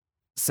a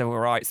civil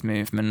rights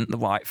movement, the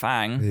White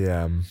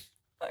Fang,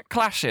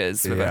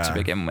 clashes with her to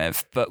begin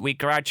with. But we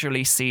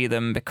gradually see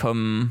them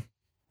become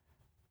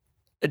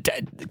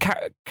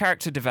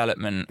character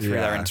development through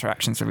their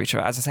interactions with each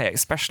other. As I say,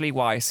 especially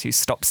Weiss, who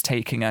stops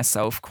taking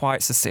herself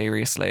quite so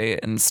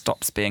seriously and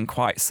stops being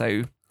quite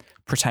so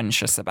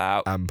pretentious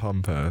about and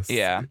pompous.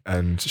 Yeah.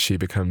 And she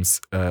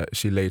becomes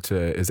she later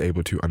is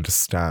able to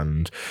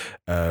understand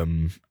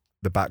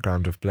the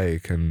background of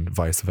Blake and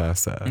vice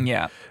versa.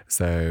 Yeah.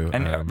 So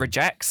and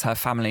rejects her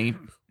family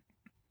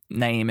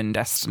name and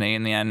destiny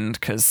in the end,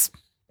 because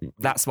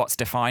that's what's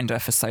defined her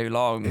for so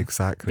long.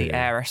 Exactly. The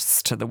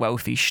heiress to the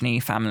wealthy Schnee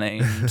family.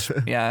 And,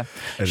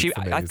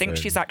 I think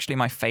she's actually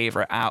my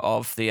favourite out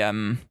of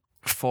the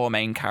 4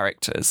 main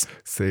characters.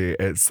 See,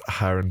 it's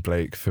her and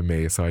Blake for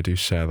me, so I do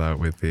share that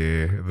with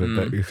you.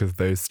 Because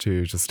those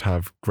two just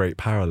have great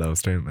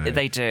parallels, don't they?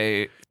 They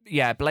do.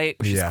 Yeah, Blake,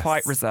 she's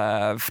quite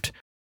reserved.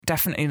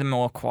 Definitely the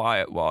more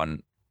quiet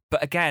one.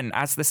 But again,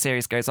 as the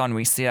series goes on,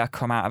 we see her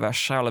come out of her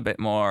shell a bit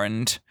more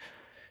and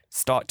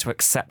start to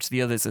accept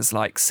the others as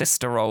like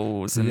sister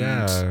roles, and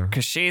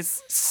because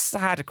she's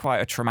had quite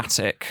a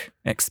traumatic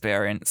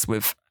experience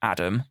with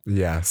Adam.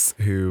 Yes,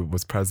 who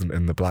was present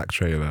in the Black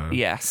trailer.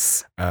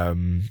 Yes.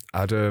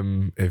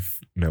 Adam,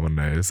 if no one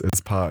knows, is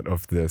part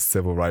of the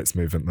civil rights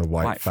movement, the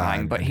White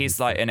Fang, but he's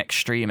like an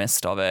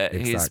extremist of it.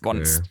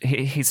 Exactly.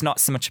 He's not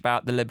so much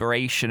about the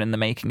liberation and the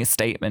making a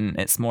statement.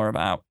 It's more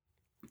about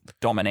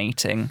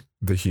dominating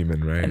the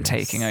human race and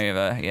taking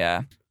over.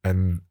 Yeah.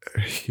 And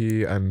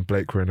he and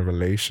Blake were in a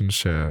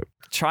relationship.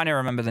 Trying to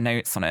remember the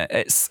notes on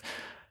it.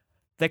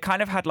 They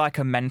kind of had like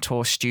a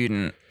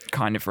mentor-student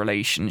kind of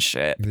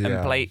relationship. Yeah.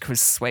 And Blake was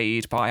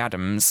swayed by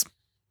Adam's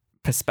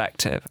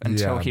perspective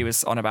until he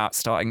was on about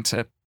starting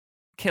to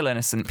kill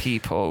innocent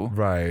people.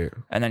 Right.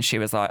 And then she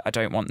was like, I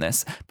don't want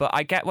this. But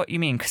I get what you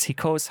mean, because he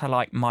calls her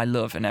like my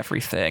love and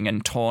everything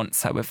and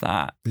taunts her with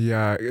that.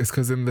 Yeah, it's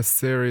because in the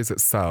series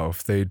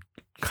itself,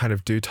 kind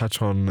of do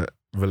touch on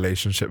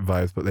relationship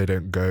vibes, but they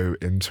don't go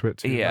into it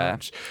too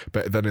much.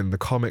 But then in the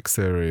comic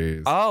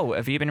series,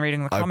 have you been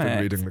reading the comics? I've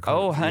been reading the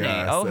comics.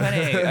 Oh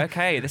honey,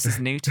 okay, this is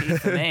new tea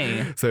for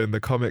me. So in the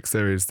comic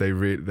series,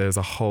 there's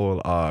a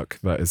whole arc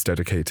that is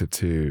dedicated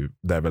to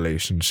their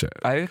relationship.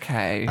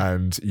 Okay,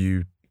 and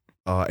you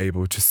are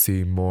able to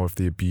see more of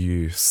the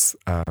abuse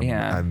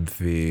and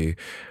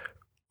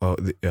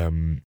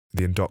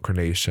the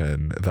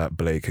indoctrination that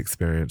Blake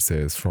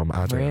experiences from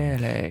Adam.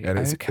 Really? And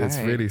it's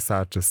really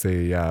sad to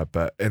see,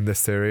 but in this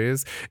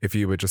series, if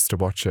you were just to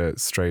watch it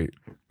straight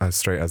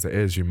as it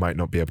is, you might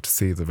not be able to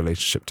see the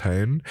relationship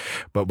tone.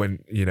 But when,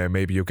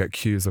 maybe you'll get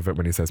cues of it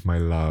when he says my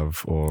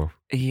love or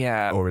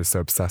is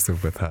so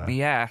obsessive with her.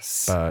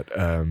 Yes. But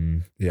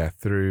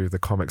through the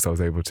comics I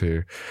was able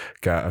to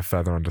get a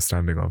further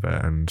understanding of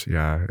it, and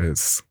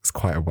it's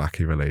quite a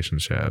wacky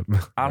relationship.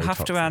 I'll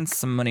have to earn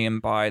some money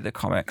and buy the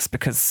comics,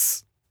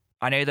 because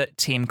I know that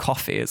Team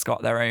Coffee has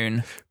got their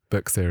own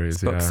book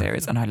series,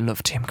 and I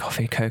love Team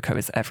Coffee. Coco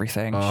is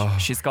everything.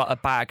 She's got a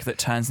bag that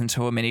turns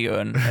into a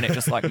minigun, and it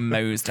just like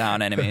mows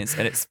down enemies,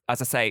 and it's,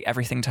 as I say,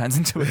 everything turns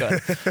into a gun.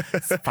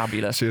 It's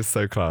fabulous. She is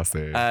so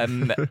classy.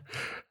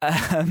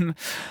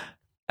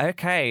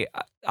 Okay,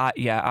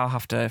 I'll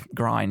have to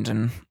grind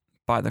and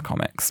buy the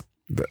comics.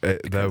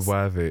 They're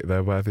worthy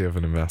of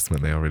an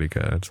investment. They are really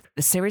good.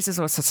 The series is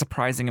also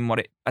surprising in what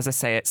it, as I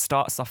say, it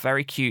starts off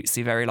very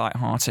cutesy, very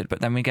lighthearted,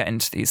 but then we get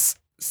into these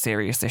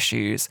serious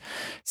issues.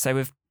 So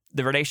with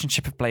the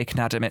relationship of Blake and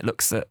Adam, it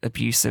looks at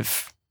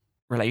abusive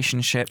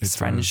relationships,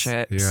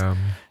 friendships.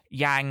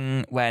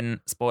 Yang,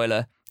 when,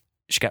 spoiler,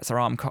 she gets her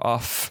arm cut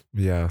off.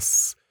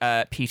 Yes.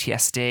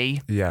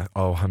 PTSD. Yeah.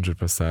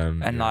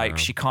 100%. And like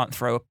she can't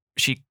throw.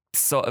 She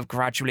sort of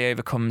gradually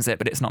overcomes it,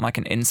 but it's not like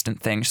an instant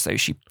thing. So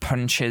she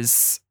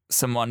punches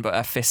someone, but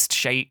her fist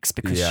shakes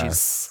because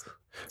she's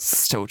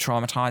still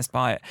traumatized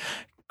by it.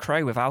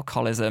 Crow with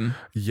alcoholism.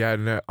 Yeah,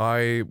 no,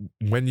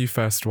 when I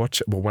first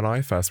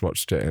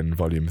watched it in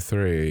volume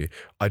 3,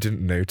 I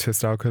didn't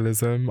notice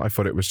alcoholism. I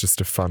thought it was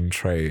just a fun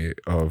trait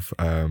of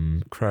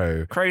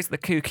Crow. Crow's the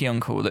kooky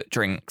uncle that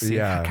drinks. He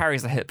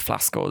carries a hip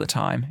flask all the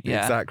time.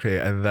 Yeah, exactly.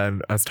 And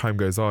then as time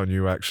goes on,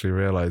 you actually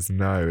realise,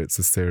 no, it's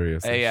a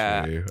serious issue.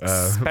 Yeah,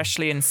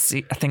 especially in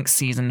I think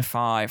season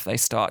 5, they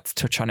start to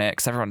touch on it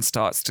because everyone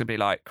starts to be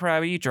like, Crow,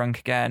 are you drunk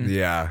again?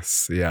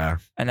 Yes, yeah.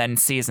 And then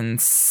season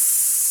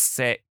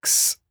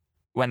 6,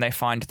 when they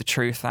find the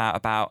truth out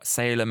about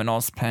Salem and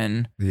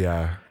Ozpin,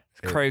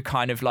 Crow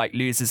kind of like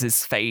loses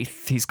his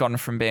faith. He's gone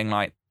from being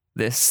like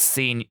this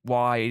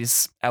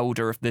wise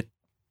elder of the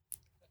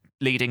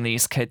leading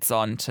these kids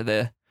on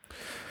to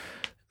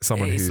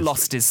he's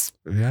lost his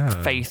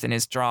faith in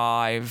his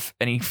drive,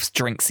 and he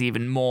drinks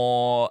even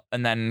more.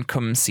 And then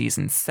comes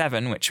season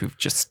 7, which we've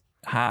just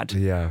had.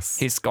 Yes,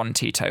 he's gone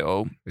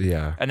teetotal.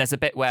 Yeah, and there's a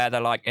bit where they're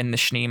like in the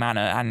Schnee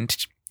Manor, and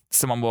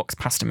someone walks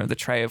past him with a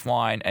tray of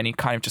wine, and he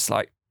kind of just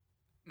like,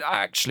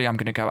 actually, I'm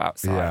going to go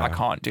outside. I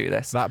can't do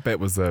this. That bit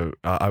was I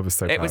was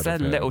so proud of him. It was a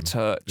little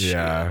touch.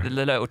 Yeah. The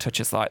little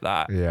touches like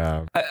that.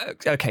 Yeah.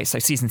 Okay, so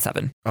season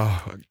 7.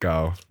 Oh,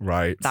 girl,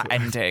 right. That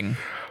ending.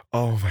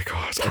 Oh my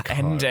God.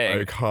 Ending.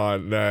 I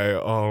can't,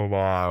 no. Oh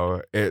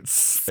wow.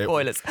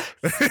 Spoilers.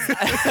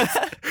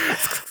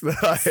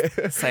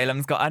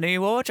 Salem's got a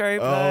new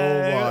wardrobe.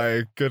 Oh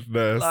my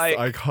goodness. Like,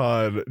 I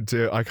can't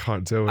deal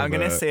with it. I'm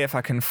going to see if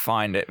I can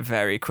find it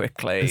very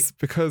quickly. It's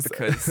because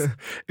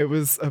it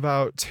was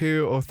about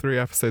 2 or 3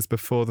 episodes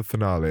before the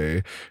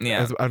finale.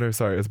 Yeah. It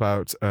was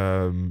about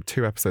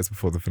 2 episodes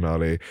before the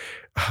finale.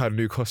 Her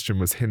new costume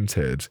was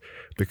hinted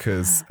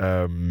because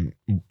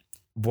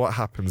what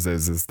happens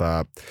is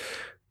that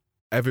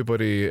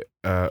everybody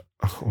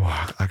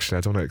actually,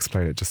 I don't want to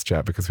explain it just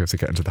yet because we have to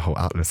get into the whole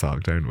Atlas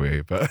arc, don't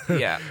we? But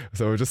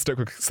so we'll just stick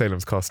with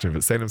Salem's costume.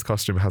 But Salem's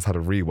costume has had a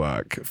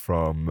rework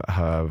from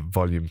her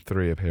volume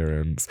 3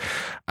 appearance,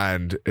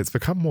 and it's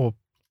become more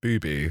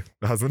booby,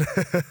 hasn't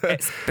it?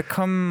 It's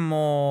become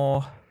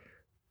more,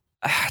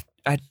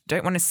 I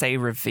don't want to say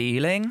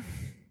revealing,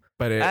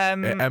 but it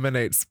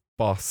emanates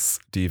boss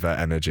diva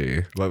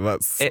energy. Like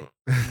it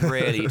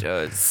really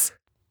does.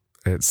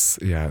 It's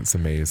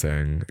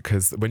amazing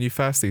because when you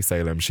first see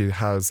Salem, she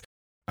has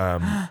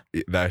there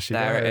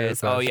it is.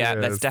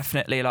 There's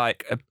definitely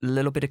like a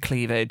little bit of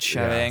cleavage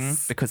showing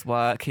because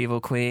work, evil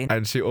queen.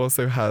 And she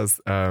also has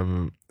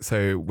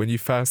so when you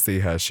first see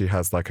her, she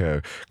has like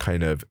a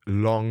kind of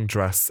long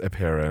dress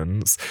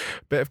appearance,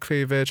 bit of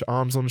cleavage,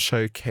 arms on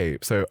show,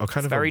 cape. So a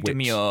kind of very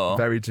demure,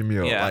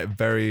 like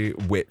very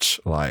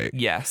witch-like.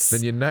 Yes.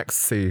 Then you next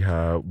see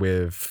her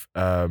with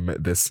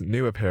this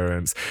new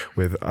appearance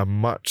with a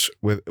much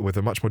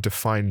more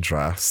defined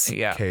dress,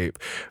 cape.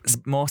 It's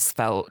more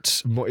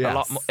svelte. A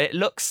lot more. It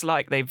looks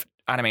like they've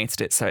animated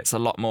it, so it's a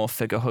lot more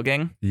figure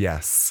hugging.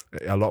 Yes,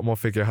 a lot more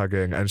figure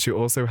hugging. And she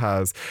also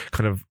has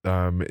kind of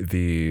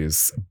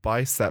these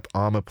bicep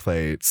armor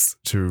plates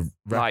to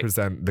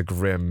represent the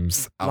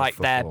Grimm's like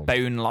their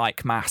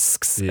bone-like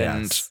masks.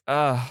 Yes.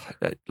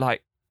 And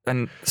like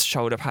and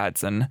shoulder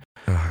pads and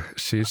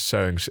she's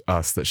showing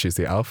us that she's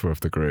the alpha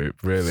of the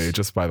group, really,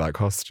 just by that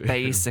costume.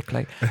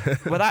 Basically.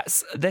 Well,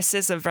 this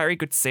is a very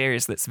good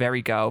series that's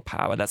very girl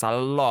power. There's a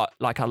lot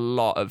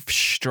of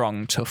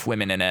strong, tough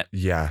women in it.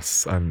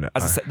 Yes.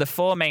 As I said, the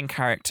 4 main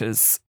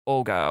characters,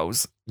 all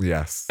girls.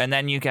 Yes. And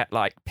then you get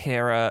like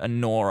Pyrrha and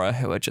Nora,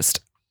 who are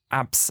just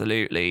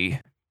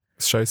absolutely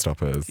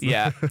showstoppers.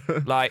 Yeah.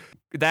 Like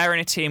they're in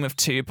a team of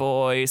 2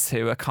 boys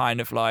who are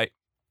kind of like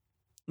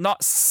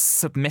not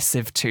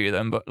submissive to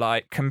them, but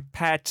like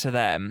compared to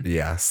them.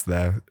 Yes,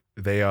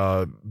 they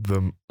are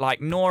the...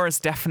 Like Nora's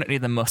definitely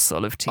the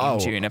muscle of Team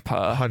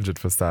Juniper.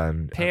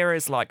 100%.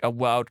 Pyrrha's like a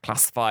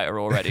world-class fighter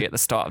already at the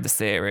start of the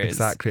series.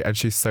 Exactly, and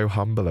she's so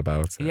humble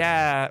about it.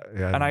 Yeah,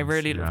 and I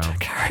really loved her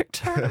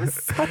character. It was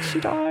sad she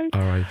died.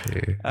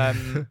 R.I.P.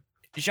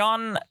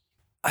 Jean,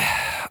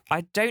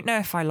 I don't know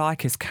if I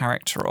like his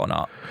character or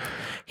not.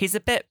 He's a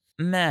bit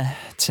meh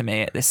to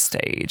me at this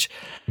stage.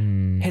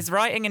 His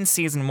writing in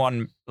season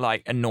 1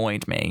 like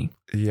annoyed me.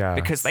 Yeah.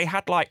 Because they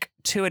had like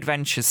 2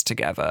 adventures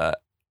together,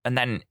 and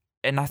then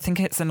I think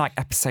it's in like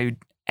episode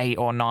 8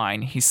 or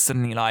 9, he's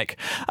suddenly like,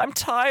 I'm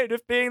tired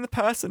of being the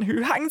person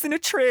who hangs in a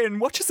tree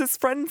and watches his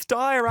friends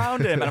die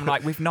around him. And I'm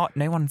like,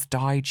 no one's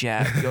died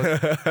yet. You're,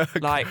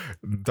 like,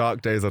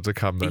 dark days are to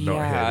come, they're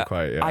not here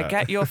quite yet. I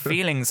get your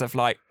feelings of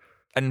like,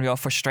 and your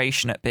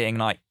frustration at being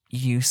like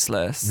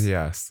useless.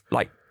 Yes.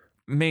 Like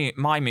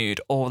my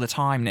mood all the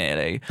time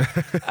nearly.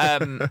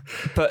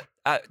 But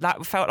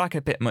that felt like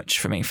a bit much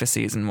for me for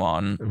season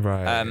 1.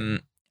 Right.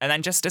 And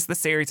then just as the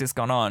series has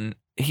gone on,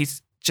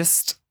 he's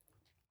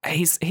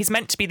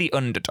meant to be the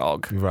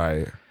underdog.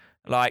 Right.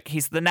 Like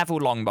he's the Neville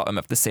Longbottom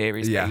of the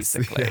series,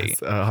 basically. Yes,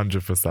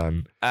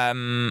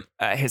 100%.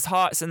 His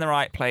heart's in the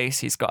right place.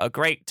 He's got a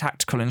great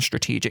tactical and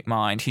strategic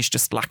mind. He's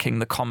just lacking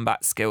the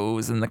combat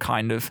skills and the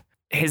kind of...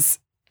 His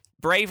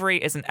bravery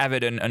isn't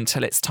evident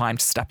until it's time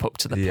to step up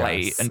to the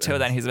plate. Until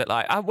then, he's a bit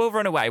like, we'll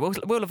run away.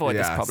 We'll avoid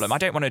this problem. I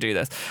don't want to do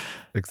this.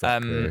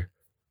 Exactly.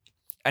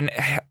 And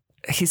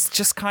he's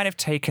just kind of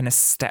taken a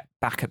step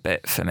back a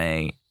bit for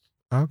me.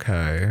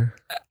 Okay.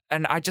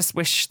 And I just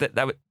wish that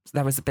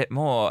there was a bit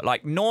more.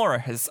 Like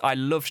I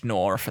loved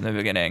Nora from the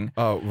beginning.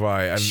 Oh,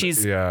 right. And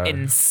she's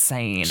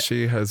insane.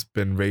 She has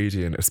been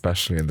radiant,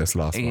 especially in this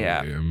last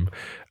volume.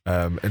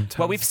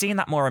 Well, we've seen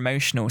that more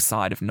emotional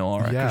side of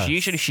Nora, because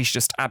usually she's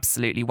just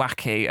absolutely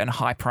wacky and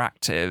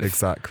hyperactive.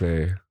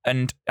 Exactly.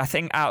 And I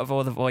think out of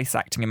all the voice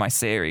acting in my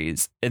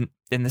series, in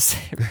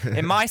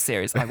my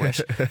series, I wish,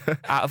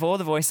 out of all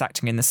the voice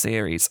acting in the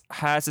series,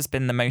 hers has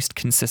been the most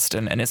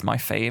consistent and is my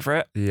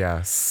favourite.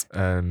 Yes.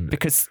 And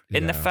because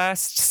in the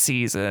first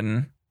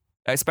season,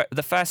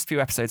 the first few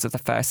episodes of the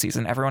first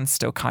season, everyone's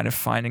still kind of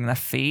finding their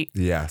feet.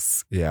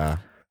 Yes. Yeah.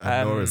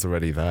 And Nora's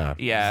already there.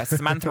 Yeah.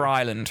 Samantha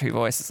Ireland, who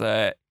voices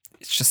her,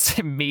 it's just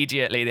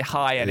immediately the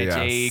high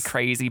energy,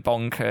 crazy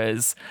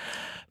bonkers.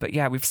 But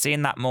yeah, we've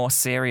seen that more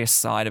serious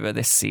side of her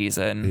this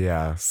season.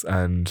 Yes.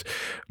 And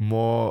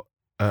more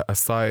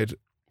aside,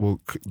 well,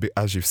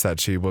 as you've said,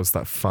 she was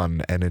that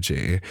fun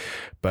energy.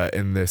 But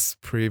in this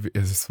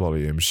previous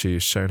volume,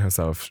 she's shown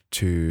herself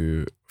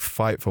to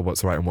fight for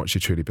what's right and what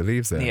she truly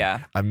believes in.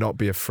 Yeah. And not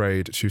be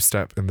afraid to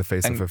step in the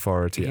face of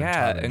authority.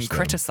 And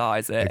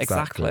criticize it.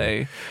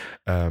 Exactly.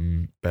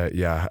 But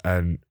yeah,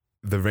 and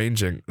the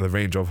range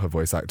of her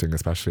voice acting,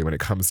 especially when it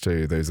comes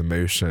to those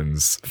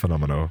emotions,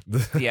 phenomenal.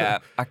 Yeah,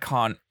 I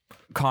can't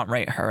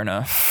rate her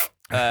enough.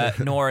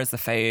 Nora's the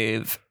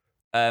fave.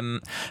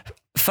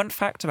 Fun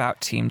fact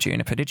about Team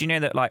Juniper: did you know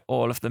that like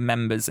all of the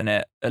members in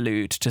it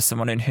allude to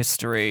someone in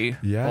history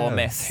or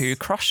myth who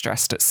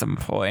cross-dressed at some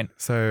point?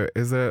 So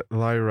is it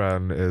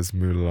Lyran is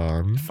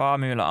Mulan? Far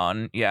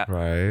Mulan, yeah.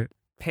 Right.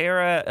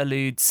 Pyrrha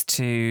alludes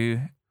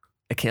to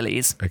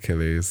Achilles.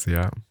 Achilles,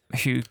 yeah.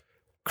 Who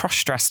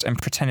cross-dressed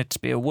and pretended to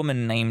be a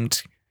woman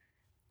named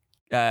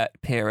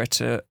Pyrrha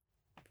to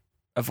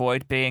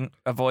avoid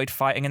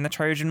fighting in the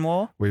Trojan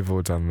War. We've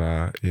all done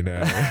that, you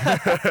know.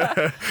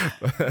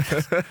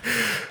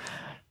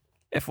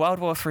 If World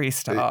War III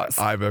starts,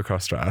 I'm a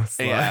cross-dress.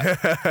 Yeah,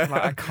 like,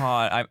 I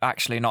can't. I'm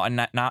actually not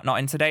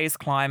in today's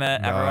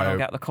climate. No. Everyone will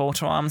get the call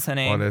to arms,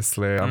 honey.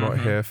 Honestly, I'm not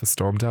here for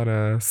Storm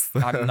Dennis.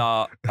 I'm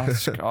not. Oh,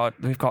 God,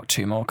 we've got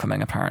 2 more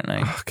coming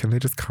apparently. Oh, can they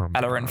just come?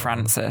 Ella and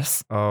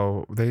Francis.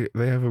 Oh, they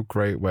have a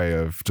great way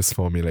of just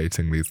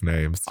formulating these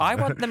names. I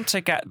want them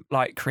to get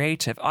like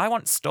creative. I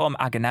want Storm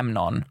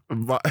Agamemnon.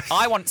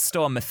 I want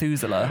Storm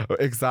Methuselah.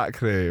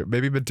 Exactly.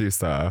 Maybe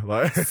Medusa.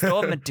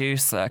 Storm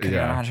Medusa. Can you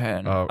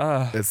imagine?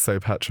 Oh, it's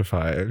so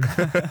petrifying.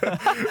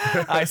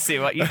 I see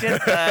what you did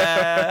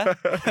there.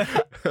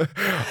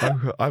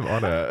 I'm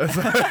on it.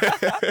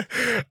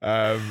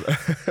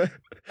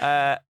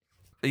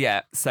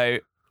 Yeah, so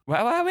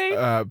where were we?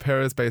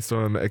 Pyrrha's based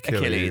on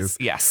Achilles.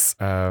 Yes.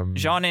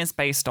 Jean is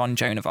based on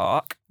Joan of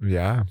Arc.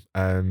 Yeah,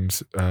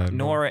 and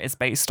Nora is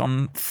based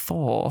on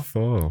Thor.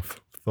 Thor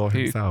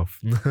himself.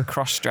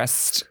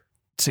 Cross-dressed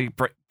to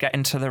get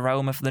into the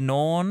realm of the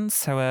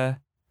Norns, who are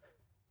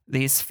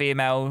these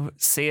female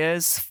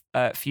seers,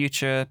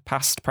 future,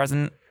 past,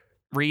 present.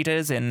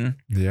 readers in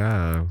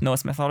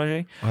Norse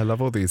mythology. I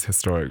love all these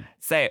historic.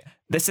 So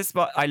this is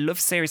what I love,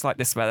 series like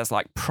this where there's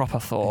like proper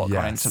thought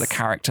gone into the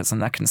characters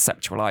and their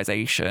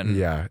conceptualization.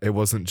 Yeah, it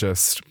wasn't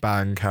just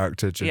bang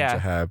character ginger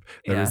hair.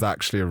 There was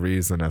actually a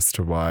reason as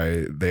to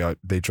why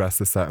they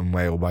dress a certain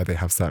way or why they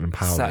have certain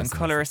powers, certain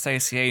color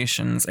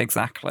associations,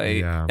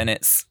 exactly. Yeah. And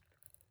it's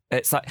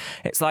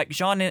like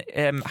Jean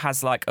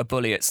has like a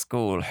bully at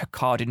school,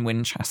 Cardin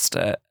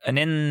Winchester, and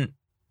in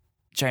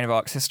Joan of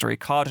Arc's history,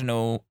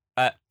 Cardinal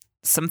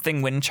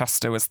something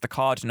Winchester was the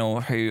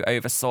cardinal who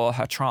oversaw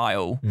her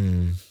trial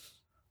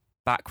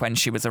back when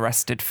she was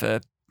arrested for,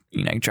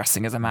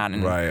 dressing as a man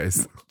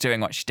and doing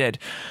what she did.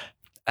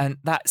 And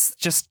that's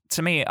just,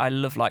 to me, I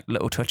love like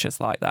little touches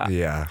like that.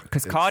 Yeah.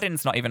 Because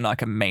Cardin's not even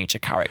like a major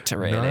character,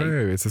 really.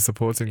 No, it's a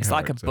supporting character. It's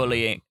like a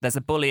bullying, there's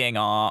a bullying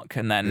arc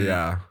and then...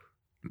 Yeah.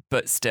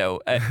 But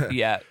still,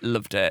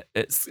 loved it.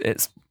 It's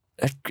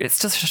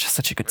just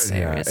such a good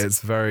series. Yeah, it's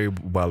very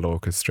well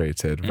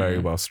orchestrated, very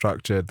well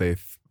structured.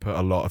 They've put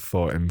a lot of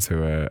thought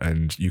into it,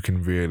 and you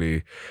can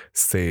really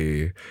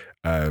see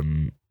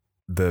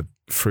the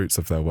fruits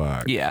of their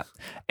work. Yeah,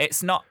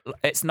 it's not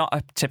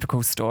a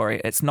typical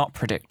story. It's not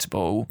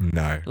predictable.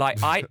 No,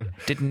 like I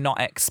did not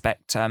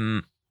expect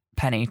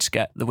Penny to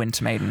get the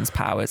Winter Maiden's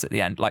powers at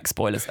the end. Like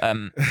spoilers.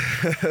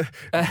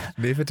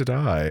 Neither did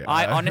I.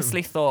 I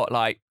honestly thought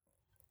like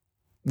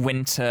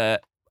Winter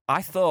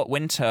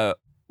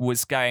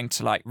was going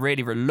to like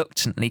really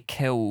reluctantly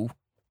kill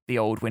the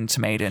old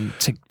Winter Maiden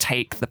to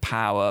take the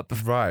power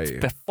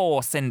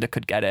before Cinder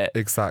could get it.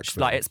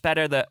 Exactly. Like it's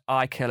better that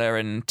I kill her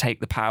and take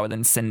the power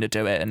than Cinder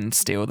do it and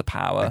steal the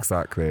power.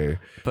 Exactly.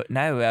 But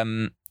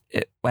no,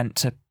 it went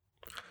to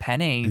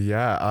Penny.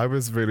 Yeah, I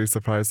was really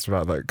surprised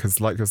about that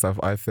because, like yourself,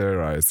 I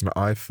theorized and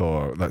I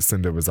thought that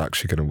Cinder was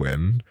actually going to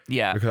win.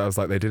 Yeah, because I was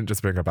like, they didn't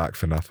just bring her back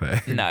for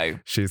nothing. No,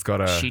 she's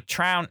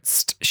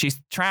trounced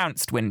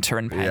Winter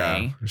and Penny.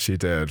 Yeah, she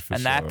did,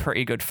 and they're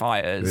pretty good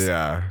fighters.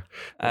 Yeah,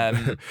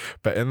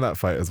 but in that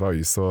fight as well,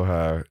 you saw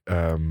her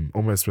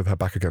almost with her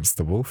back against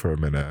the wall for a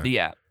minute.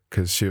 Yeah,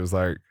 because she was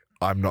like,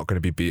 I'm not going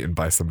to be beaten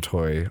by some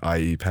toy,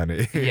 i.e.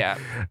 Penny. Yeah.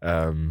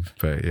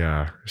 But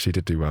yeah, she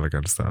did do well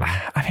against them.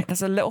 I mean,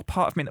 there's a little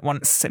part of me that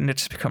wants Cinder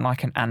to become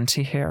like an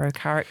anti-hero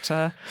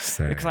character.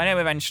 Same. Because I know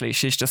eventually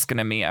she's just going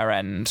to meet her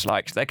end.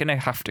 Like, they're going to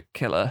have to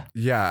kill her.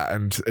 Yeah,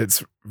 and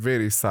it's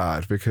really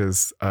sad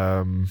because...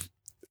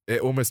 it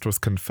almost was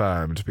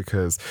confirmed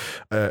because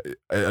I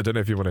don't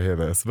know if you want to hear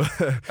this, but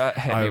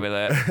hit me with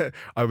it.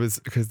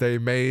 Because they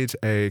made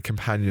a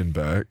companion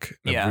book,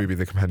 RWBY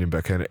the companion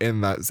book, and in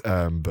that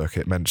book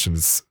it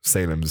mentions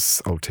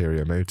Salem's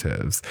ulterior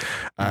motives,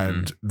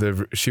 and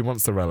she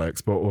wants the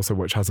relics, but also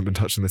which hasn't been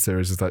touched in the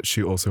series is that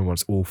she also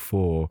wants all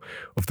 4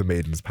 of the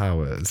Maiden's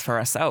powers for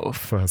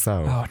herself. Oh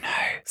no!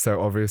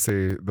 So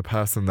obviously the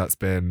person that's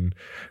been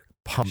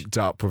pumped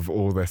up with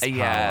all this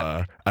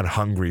power and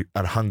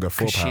hunger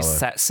for power. She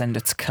set Cinder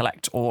to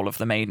collect all of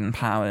the Maiden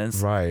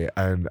powers. Right,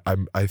 and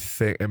I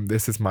think, and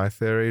this is my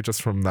theory,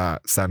 just from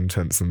that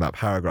sentence and that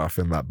paragraph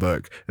in that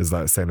book, is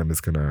that Salem is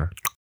going to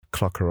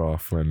clock her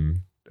off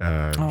when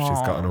she's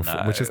gotten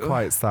off, which is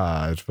quite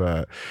sad,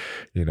 but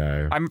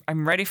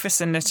I'm ready for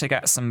Cinder to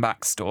get some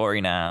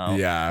backstory now.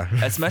 Yeah.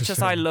 As much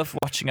as I love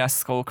watching her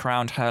skull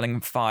crowned hurling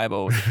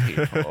fireballs at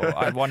people,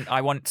 I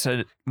want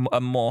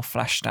a more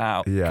fleshed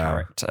out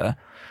character.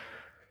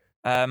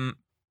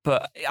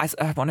 But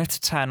I wanted to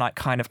turn like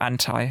kind of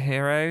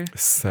anti-hero.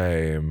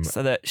 Same.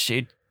 So that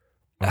she'd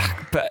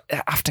but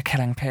after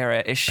killing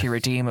Pyrrha, is she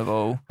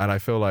redeemable? And I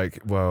feel like,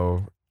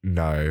 well,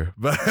 no,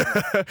 but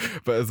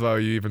as well,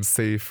 you even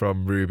see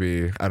from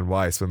RWBY and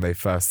Weiss when they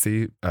first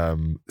see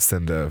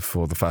Cinder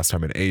for the first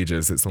time in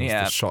ages, it's almost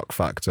the shock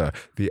factor,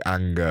 the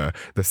anger,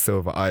 the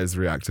silver eyes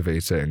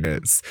reactivating.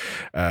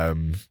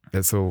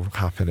 It's all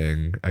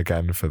happening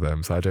again for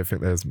them. So I don't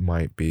think there's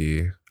might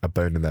be a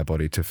bone in their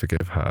body to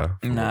forgive her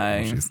for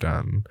what she's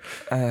done.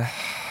 I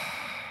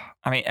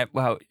mean,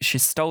 well, she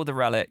stole the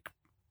relic,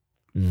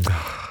 the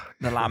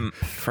lamp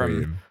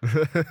from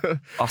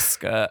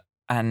Oscar,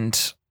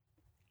 and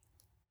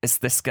is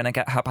this going to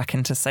get her back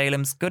into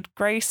Salem's good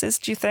graces,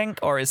 do you think?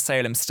 Or is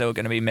Salem still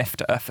going to be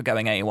miffed at her for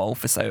going AWOL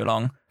for so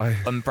long?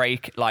 And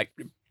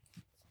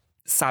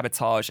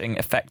sabotaging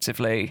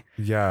effectively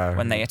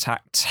when they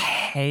attacked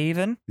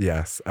Haven?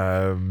 Yes.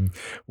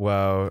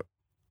 Well,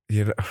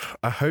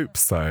 I hope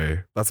so.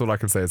 That's all I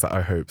can say is that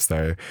I hope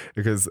so.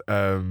 Because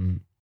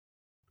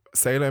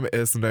Salem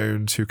is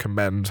known to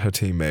commend her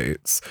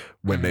teammates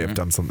when they have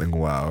done something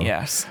well.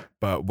 Yes.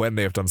 But when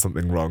they have done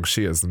something wrong,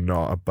 she is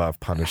not above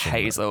punishing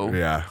Hazel. them.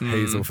 Yeah.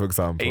 Hazel, for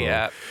example.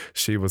 Yeah.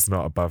 She was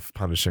not above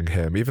punishing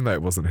him, even though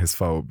it wasn't his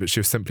fault, but she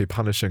was simply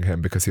punishing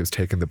him because he was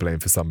taking the blame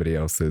for somebody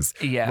else's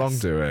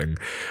wrongdoing.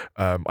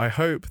 I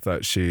hope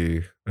that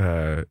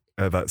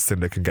that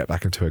Cinder can get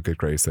back into her good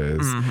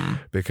graces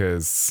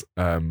because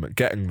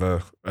getting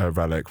the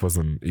relic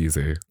wasn't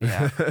easy.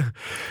 Yeah.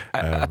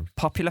 A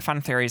popular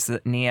fan theory is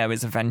that Neo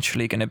is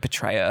eventually going to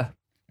betray her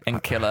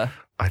and kill her.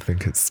 I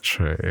think it's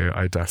true.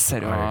 I definitely. So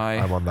do I.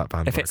 I'm on that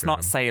bandwagon. If it's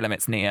not Salem,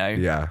 it's Neo.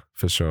 Yeah,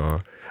 for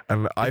sure.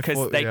 And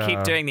because they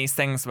keep doing these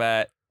things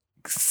where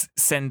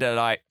Cinder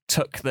like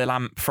took the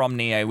lamp from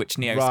Neo, which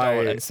Neo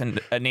stole,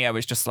 and Neo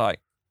was just like,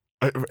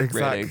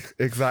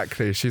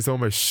 Exactly. She's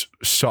almost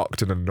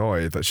shocked and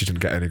annoyed that she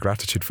didn't get any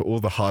gratitude for all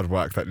the hard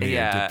work that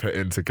Neo did put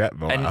in to get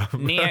the lamp.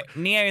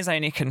 Neo's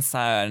only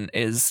concern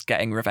is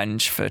getting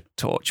revenge for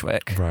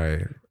Torchwick.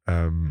 Right.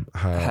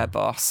 Her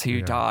boss,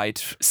 who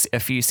died a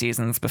few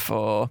seasons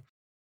before.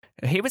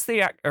 He was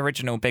the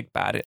original big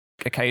bad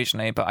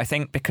occasionally, but I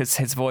think because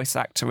his voice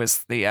actor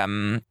was the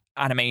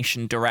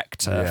animation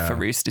director for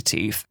Rooster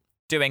Teeth,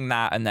 doing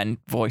that and then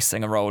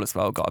voicing a role as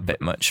well got a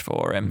bit much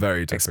for him.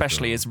 Very difficult.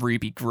 Especially as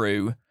RWBY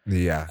grew.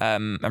 Yeah.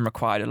 And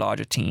required a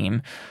larger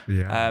team.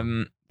 Yeah.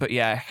 But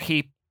yeah,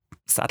 he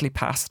sadly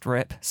passed.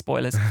 RIP.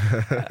 Spoilers.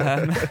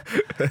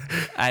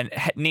 And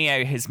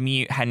Neo, his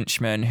mute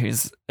henchman,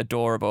 who's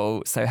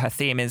adorable. So her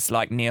theme is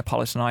like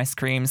Neapolitan ice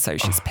cream. So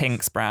she's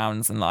pinks,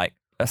 browns, and like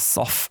a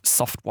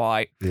soft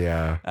white.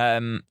 Yeah.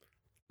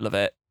 Love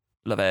it.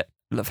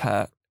 Love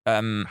her.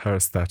 Her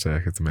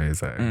aesthetic is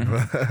amazing.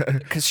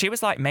 Because she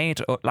was like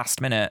made last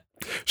minute.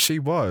 She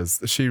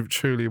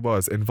truly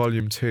was. In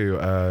volume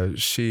 2,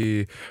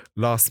 she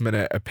last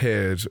minute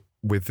appeared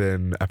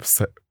within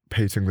episode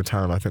Painting the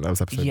Town. I think that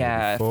was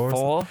episode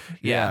 4.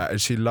 Yeah,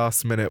 and she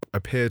last minute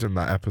appeared in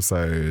that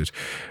episode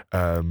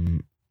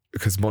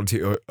because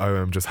Monty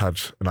Owen just had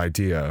an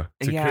idea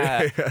to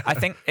create. I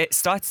think it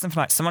started something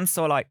like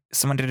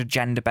someone did a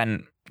gender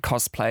bent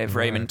cosplay of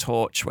Raymond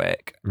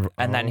Torchwick,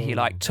 and then he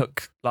like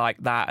took like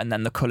that and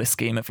then the colour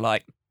scheme of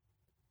like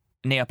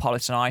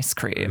Neapolitan ice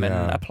cream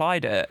and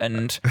applied it,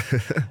 and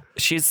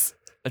she's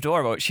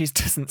adorable. She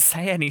doesn't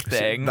say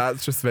anything. That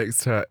just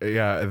makes her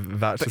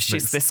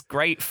she's this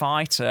great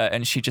fighter,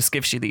 and she just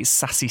gives you these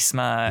sassy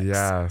smirks.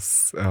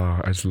 Yes.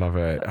 I just love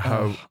it.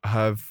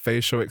 Her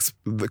facial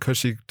because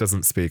she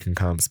doesn't speak and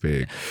can't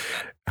speak,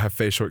 her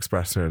facial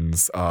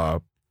expressions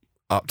are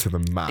up to the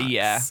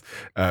max.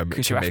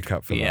 To make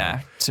up for that. Yeah,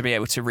 to be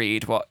able to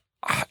read what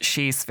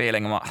she's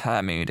feeling and what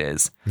her mood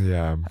is.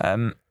 Yeah.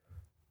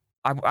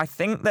 I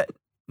think that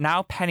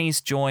now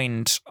Penny's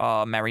joined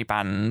our merry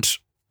band,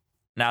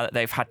 now that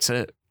they've had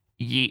to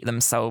yeet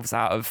themselves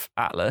out of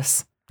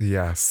Atlas.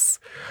 Yes.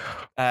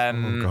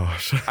 Oh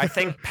gosh. I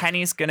think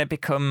Penny's going to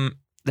become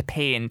the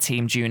P in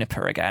Team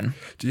Juniper again.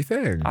 Do you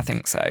think? I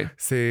think so.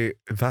 See,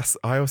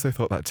 I also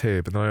thought that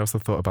too, but then I also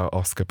thought about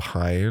Oscar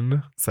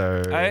Pine.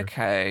 So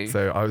okay.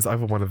 So I was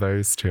either one of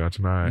those two, I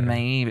don't know.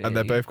 Maybe. And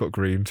they both got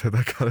green to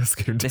their colour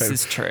scheme. This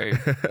is true.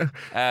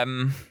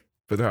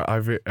 But no,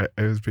 it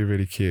would be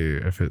really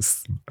cute if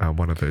it's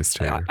one of those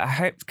two. I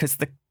hope, because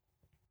the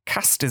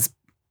cast is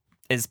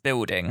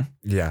building.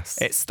 Yes.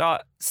 It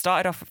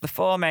started off with the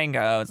 4 main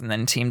girls, and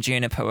then Team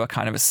Juniper were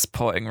kind of a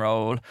supporting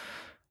role.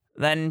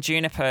 Then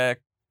Juniper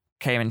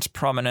came into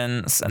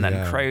prominence, and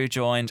then Crow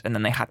joined, and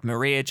then they had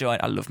Maria join.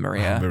 I love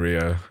Maria.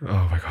 Maria.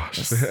 Oh my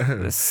gosh.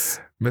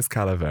 Miss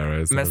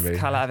Calaveras. Miss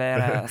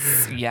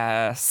Calaveras.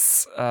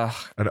 Yes.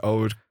 An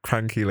old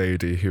cranky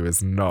lady who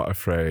is not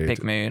afraid.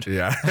 Big mood.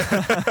 Yeah.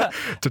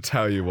 To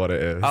tell you what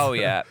it is. Oh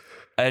yeah.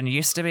 And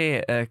used to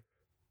be a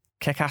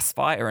kick-ass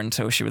fighter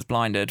until she was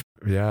blinded.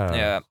 Yeah.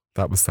 Yeah.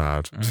 That was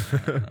sad.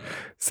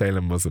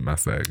 Salem wasn't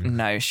messing.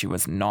 No, she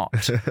was not.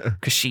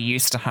 Because she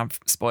used to have,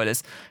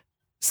 spoilers,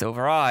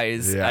 silver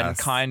eyes, and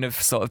kind of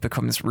sort of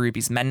becomes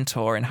RWBY's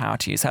mentor in how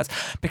to use hers.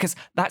 Because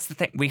that's the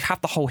thing. We have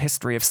the whole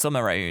history of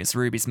Summer Rose,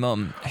 RWBY's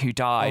mum, who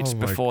died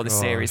before the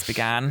series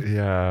began.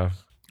 Yeah.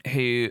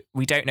 Who,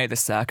 we don't know the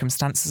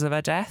circumstances of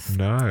her death.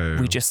 No.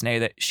 We just know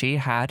that she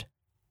had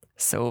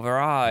silver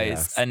eyes.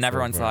 Yes, and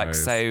everyone's like,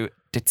 eyes. So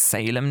did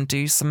Salem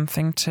do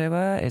something to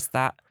her? Is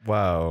that...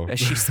 Well,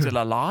 is she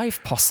still alive,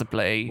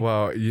 possibly?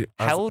 Well,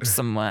 held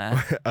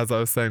somewhere. As I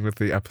was saying with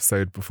the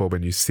episode before,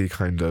 when you see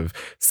kind of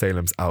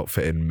Salem's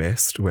outfit in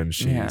Mist, when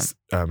she's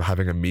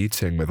having a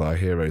meeting with our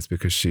heroes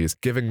because she's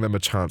giving them a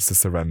chance to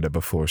surrender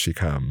before she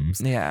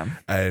comes. Yeah.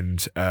 And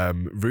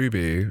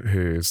RWBY,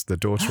 who's the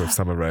daughter of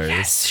Summer Rose.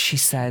 Yes, she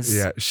says.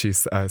 Yeah,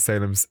 she's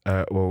Salem's.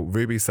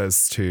 RWBY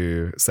says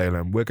to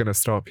Salem, "We're going to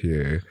stop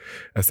you,"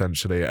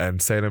 essentially,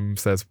 and Salem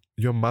says,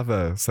 "Your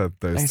mother said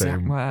those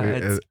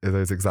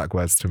exact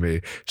words to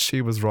me.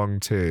 She was wrong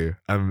too."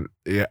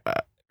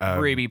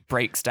 RWBY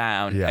breaks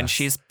down, and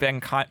she's been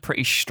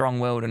pretty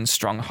strong-willed and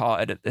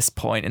strong-hearted at this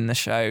point in the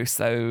show.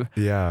 So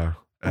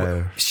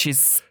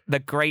she's the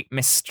great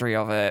mystery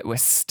of it. We're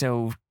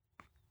still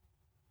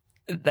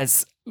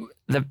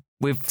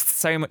we've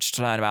so much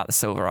to learn about the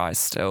Silver Eyes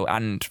still,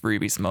 and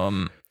RWBY's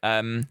mum,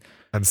 and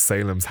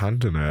Salem's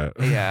hand in it.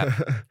 Yeah,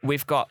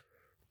 we've got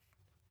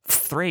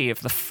 3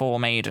 of the 4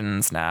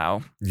 maidens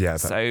now. Yeah.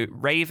 So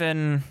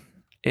Raven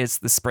is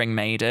the Spring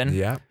Maiden.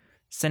 Yeah.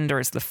 Cinder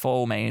is the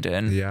Fall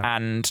Maiden. Yeah.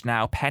 And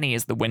now Penny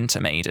is the Winter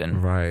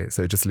Maiden. Right.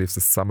 So it just leaves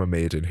the Summer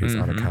Maiden who's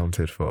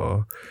unaccounted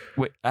for.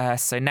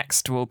 So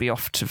next we'll be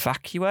off to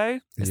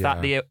Vacuo. Is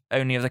that the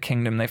only other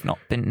kingdom they've not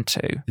been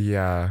to?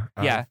 Yeah.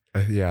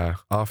 Yeah.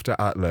 After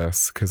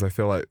Atlas, because I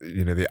feel like,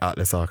 the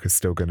Atlas arc is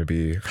still going to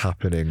be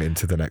happening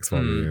into the next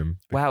volume.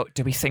 Well,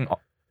 do we think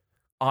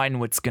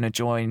Ironwood's going to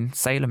join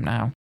Salem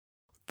now?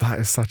 That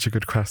is such a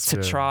good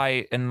question. To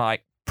try and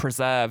like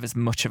preserve as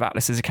much of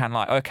Atlas as you can.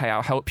 Like, okay,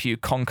 I'll help you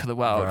conquer the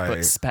world,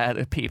 but spare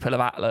the people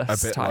of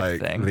Atlas. A bit type like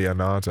thing.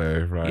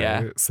 Leonardo, right?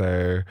 Yeah.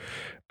 So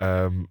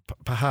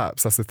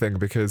perhaps that's the thing,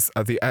 because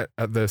at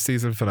the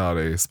season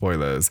finale,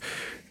 spoilers,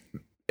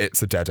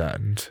 it's a dead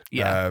end.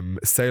 Yeah.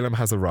 Salem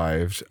has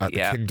arrived at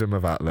the Kingdom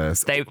of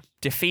Atlas. They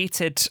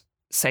defeated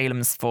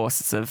Salem's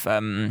forces of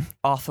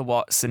Arthur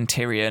Watts and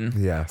Tyrion.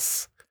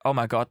 Yes. Oh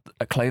my God,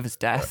 Clover's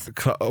death.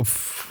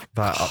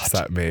 That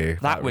upset me.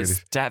 That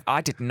was really...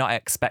 I did not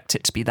expect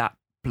it to be that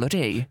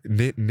bloody.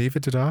 Neither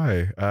did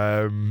I.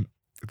 I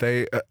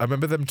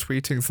remember them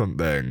tweeting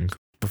something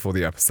before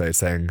the episode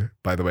saying,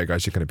 by the way,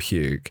 guys, you're going to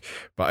puke.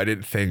 But I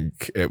didn't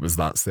think it was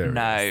that serious.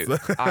 No,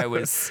 I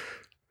was...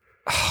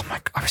 Oh my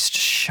God, I was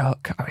just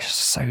shook. I was just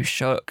so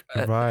shook.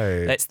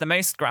 Right. It's the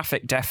most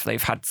graphic death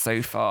they've had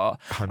so far.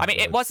 I mean,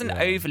 it wasn't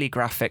overly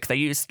graphic. They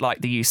used like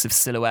the use of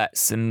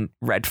silhouettes and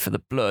red for the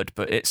blood,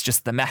 but it's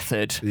just the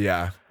method.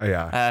 Yeah.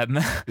 Yeah,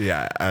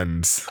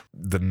 and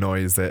the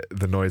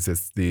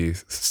noises, the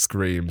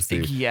screams.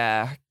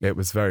 It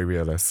was very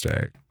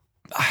realistic.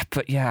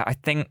 But yeah, I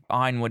think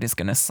Ironwood is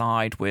going to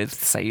side with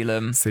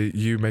Salem. See,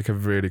 you make a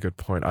really good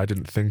point. I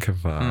didn't think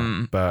of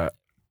that, but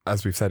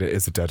as we've said, it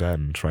is a dead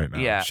end right now.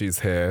 Yeah.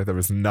 She's here. There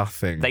was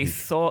nothing. They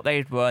thought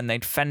they'd won.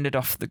 They'd fended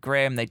off the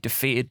Grim. They'd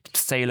defeated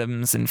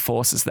Salem's and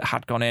forces that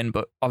had gone in,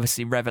 but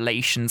obviously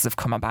revelations have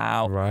come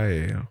about.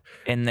 Right.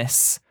 In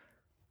this...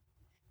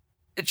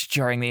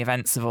 During the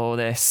events of all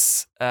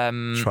this.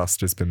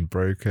 Trust has been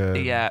broken.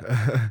 Yeah.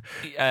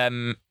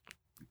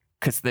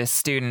 Because the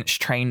students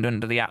trained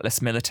under the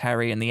Atlas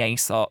military and the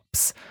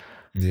Aesops.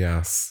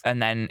 Yes.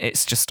 And then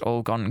it's just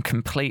all gone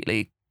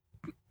completely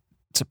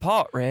to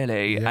pot,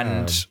 really. Yeah.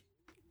 And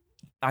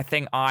I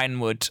think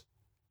Ironwood,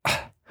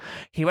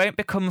 he won't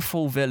become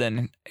full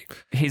villain.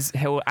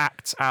 He'll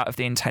act out of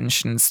the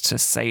intentions to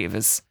save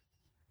as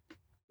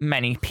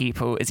many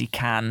people as he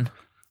can.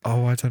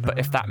 Oh, I don't know. But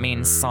if that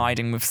means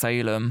siding with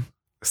Salem,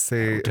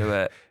 see, do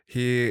it.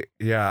 He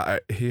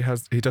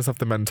does have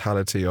the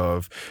mentality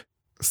of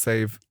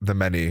save the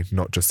many,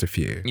 not just a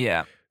few.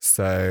 Yeah.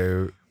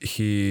 So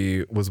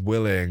he was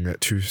willing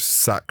to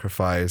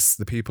sacrifice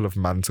the people of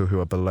Mantle who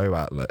are below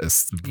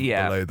Atlas,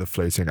 below the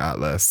floating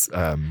Atlas.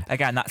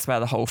 Again, that's where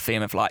the whole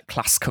theme of like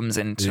class comes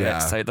into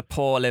it. So the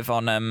poor live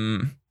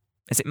on,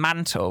 is it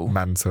Mantle?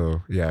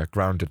 Mantle, yeah,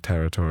 grounded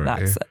territory.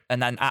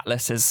 And then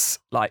Atlas is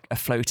like a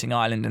floating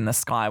island in the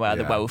sky where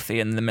the wealthy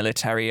and the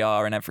military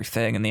are and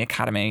everything, and the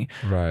academy.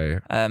 Right.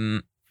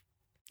 And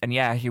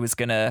yeah, he was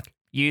going to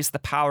use the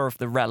power of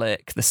the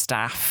relic, the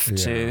staff,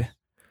 to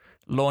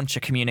launch a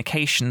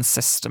communication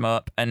system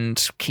up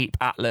and keep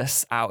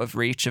Atlas out of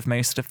reach of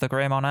most of the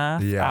Grim on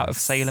Earth, out of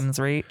Salem's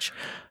reach.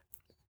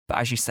 But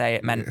as you say,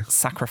 it meant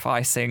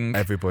sacrificing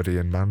everybody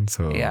in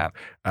Mantle. Yeah.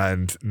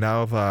 And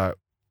now that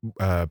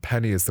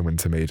Penny is the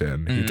Winter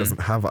Maiden, he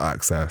doesn't have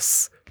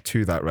access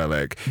to that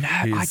relic. No,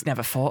 I'd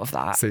never thought of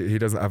that. So he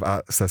doesn't have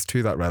access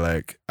to that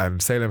relic,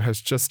 and Salem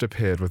has just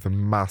appeared with a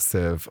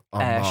massive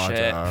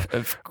armada airship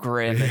of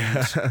Grim.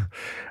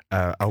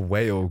 A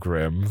whale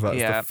Grim.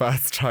 That's the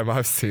first time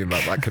I've seen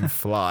that can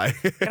fly.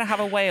 Gonna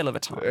have a whale of a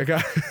time.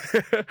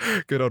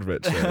 Good on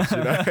Richard, you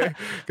know?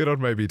 Good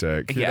on Moby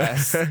Dick.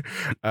 Yes.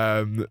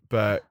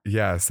 But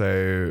yeah,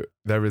 so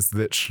there is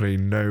literally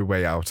no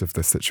way out of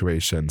this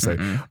situation. So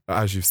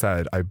as you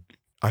said,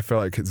 I feel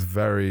like it's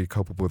very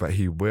culpable that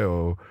he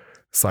will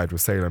side with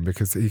Salem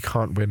because he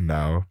can't win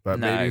now. But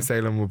maybe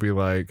Salem will be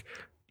like,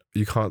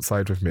 "You can't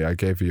side with me. I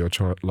gave you your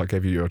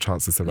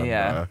chance to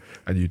surrender,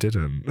 and you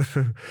didn't."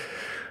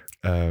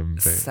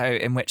 So,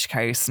 in which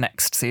case,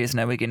 next season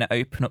are we going to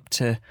open up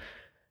to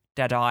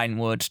Dead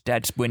Ironwood,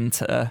 Dead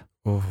Winter,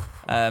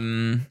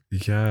 Dead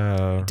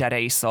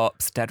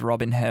Aesops, Dead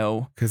Robin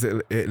Hill? Because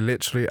it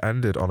literally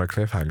ended on a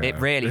cliffhanger. It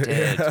really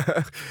did.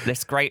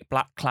 This great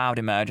black cloud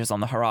emerges on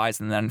the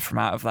horizon, and then from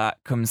out of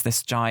that comes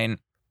this giant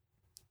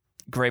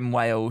Grim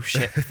whale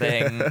ship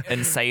thing,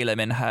 and Salem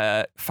in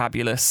her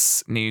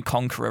fabulous new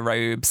conqueror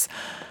robes.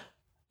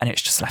 And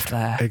it's just left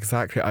there.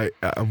 Exactly.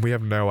 And we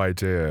have no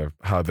idea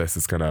how this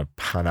is going to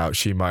pan out.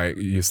 She might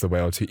use the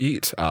whale to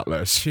eat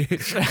Atlas.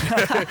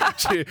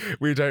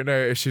 We don't know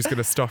if she's going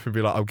to stop and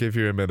be like, "I'll give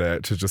you a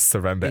minute to just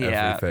surrender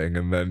everything."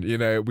 And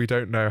then, we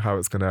don't know how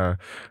it's going to,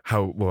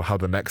 how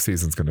the next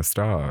season's going to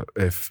start.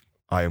 If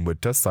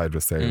Ironwood does side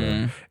with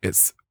Salem,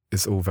 it's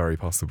all very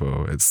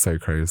possible. It's so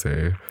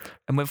crazy.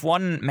 And with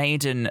one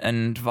Maiden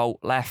and Vault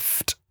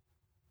left,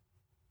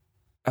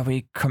 are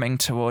we coming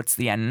towards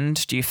the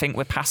end? Do you think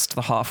we're past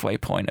the halfway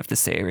point of the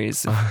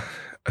series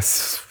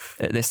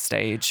at this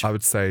stage? I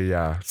would say,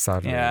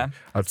 sadly. Yeah.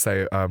 I'd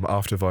say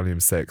after Volume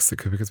 6,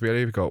 because we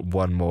only got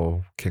one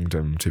more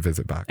kingdom to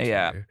visit back to.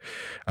 Yeah.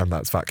 And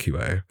that's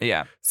Vacuo.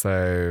 Yeah.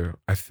 So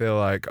I feel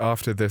like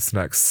after this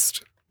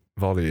next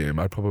volume,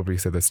 I'd probably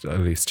say there's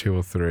at least 2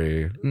 or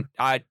 3.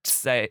 I'd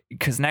say,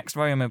 because next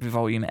volume will be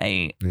Volume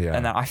 8. Yeah.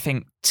 And then I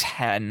think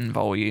 10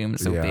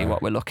 volumes will be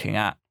what we're looking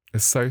at.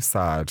 It's so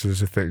sad to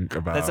think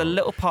about. There's a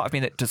little part of me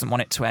that doesn't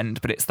want it to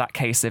end, but it's that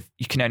case of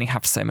you can only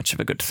have so much of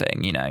a good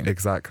thing, you know?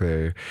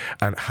 Exactly.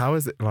 And how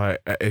is it, like,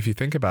 if you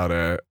think about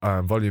it,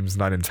 volumes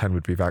 9 and 10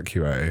 would be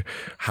vacuo.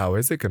 How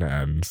is it going to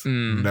end?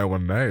 No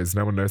one knows.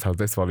 No one knows how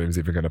this volume's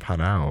even going to pan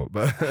out.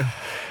 But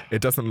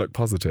it doesn't look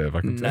positive,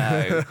 I can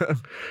No. tell.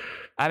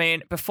 I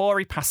mean, before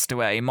he passed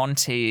away,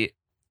 Monty,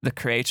 the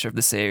creator of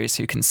the series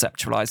who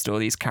conceptualized all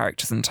these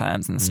characters and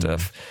terms and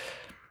stuff,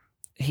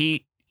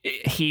 he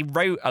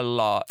wrote a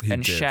lot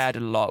and shared a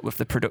lot with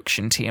the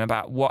production team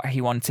about what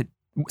he wanted,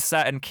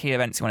 certain key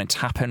events he wanted to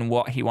happen,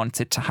 what he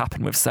wanted to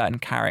happen with certain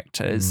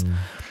characters.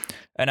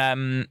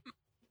 And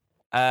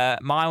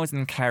Miles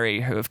and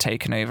Kerry, who have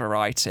taken over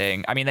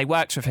writing, I mean, they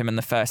worked with him in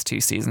the first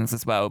 2 seasons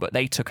as well, but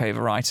they took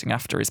over writing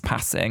after his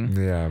passing.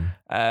 Yeah.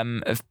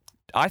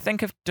 I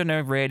think have done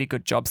a really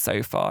good job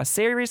so far.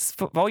 Series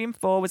Volume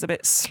 4 was a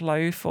bit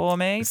slow for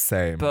me.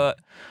 Same. But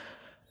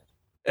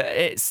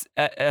it's,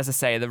 as I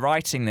say, the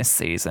writing this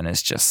season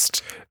is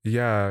just...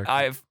 Yeah.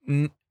 I've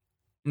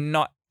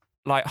not...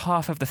 Like,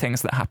 half of the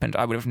things that happened,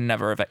 I would have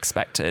never have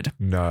expected.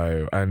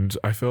 No, and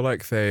I feel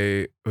like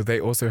they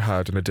also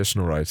had an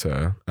additional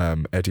writer,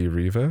 Eddie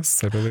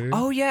Rivas, I believe.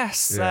 Oh,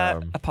 yes. Yeah.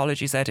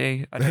 Apologies,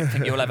 Eddie. I don't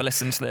think you'll ever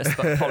listen to this,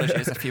 but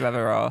apologies if you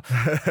ever are.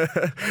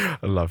 I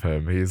love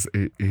him.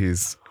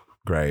 He's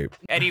great.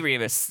 Eddie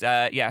Rivas,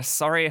 yeah,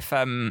 sorry if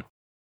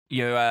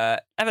you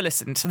ever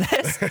listened to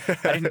this.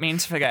 I didn't mean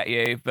to forget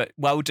you, but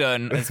well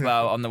done as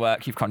well on the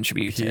work you've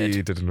contributed.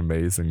 He did an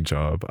amazing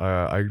job.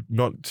 I'm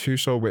not too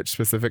sure which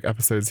specific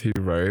episodes he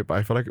wrote, but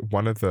I feel like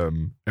one of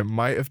them, it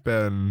might have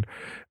been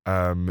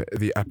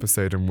the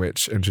episode in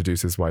which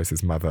introduces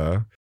Weiss's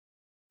mother.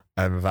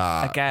 And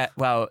that...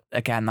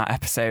 Again, that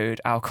episode,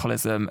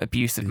 alcoholism,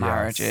 abusive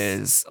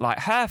marriages, like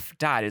her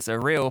dad is a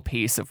real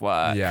piece of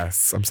work.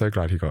 Yes, I'm so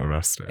glad he got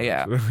arrested.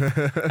 Yeah.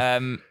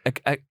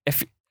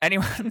 If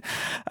anyone,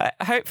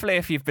 hopefully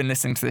if you've been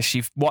listening to this,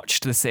 you've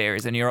watched the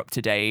series and you're up to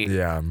date.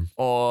 Yeah.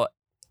 Or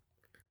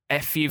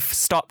if you've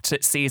stopped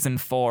at season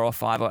 4 or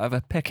 5 or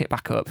whatever, pick it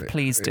back up.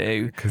 Please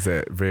do. Because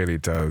it really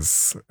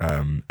does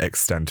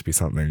extend to be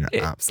something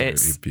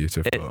absolutely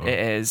beautiful. It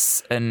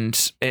is.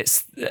 And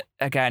it's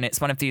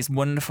one of these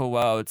wonderful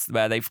worlds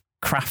where they've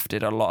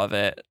crafted a lot of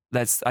it.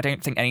 I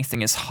don't think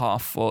anything is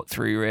half thought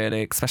through,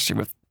 really, especially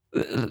with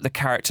the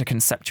character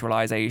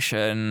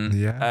conceptualization.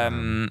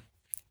 Yeah.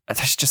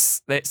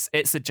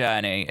 It's a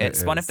journey.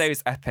 It's one of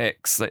those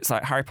epics. It's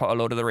like Harry Potter,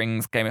 Lord of the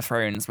Rings, Game of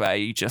Thrones, where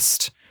you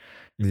just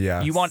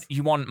you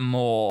want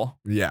more.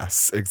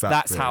 Yes, exactly.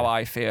 That's how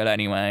I feel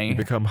anyway. You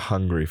become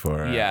hungry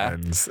for it. Yeah,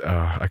 and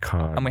I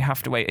can't. And we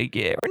have to wait a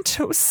year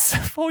until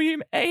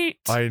volume 8.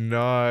 I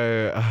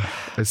know.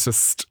 It's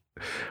just,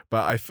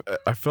 but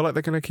I feel like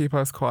they're going to keep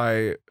us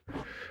quite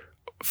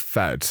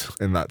fed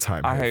in that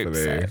time.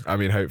 Hopefully. I hope so. I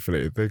mean,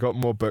 hopefully they got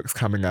more books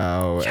coming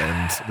out,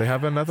 and they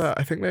have another.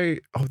 I think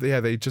they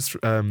just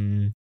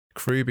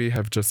RWBY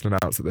have just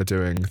announced that they're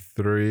doing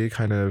 3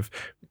 kind of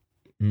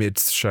mid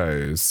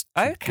shows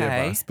to give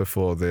us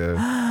before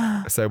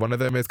the. So one of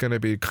them is going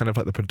to be kind of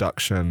like the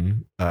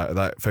production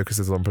that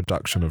focuses on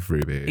production of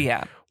RWBY.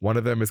 Yeah. One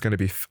of them is going to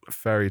be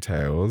fairy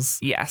tales.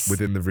 Yes.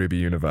 Within the RWBY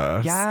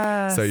universe.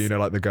 Yes. So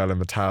like the girl in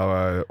the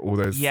tower, all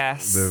those.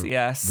 Yes.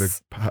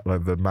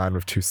 The man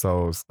with 2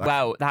 souls.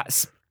 Well,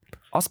 that's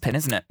Ozpin,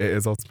 isn't it? It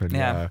is Ozpin,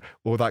 yeah.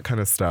 All that kind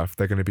of stuff.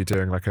 They're going to be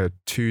doing like a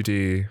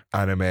 2D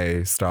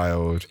anime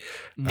styled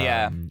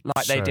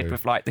like show. they did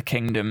with like the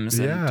Kingdoms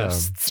and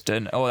Dust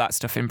and all that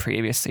stuff in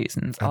previous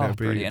seasons. And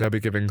brilliant. They'll be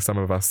giving some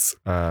of us,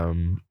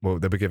 they'll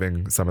be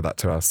giving some of that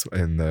to us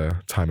in the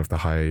time of the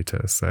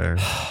hiatus, so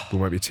we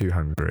won't be too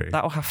hungry.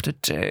 That'll have to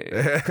do.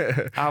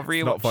 I'll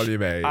rewatch. Not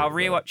volume 8. I'll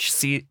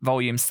rewatch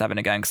volume 7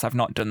 again because I've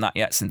not done that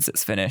yet since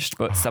it's finished,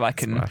 but so I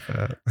can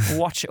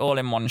watch it all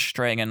in one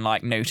string and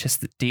like notice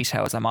the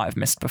details I might have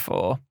missed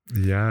before.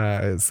 Yeah,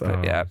 it's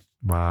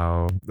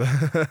wow.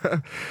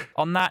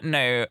 On that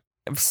note,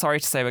 I'm sorry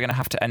to say we're going to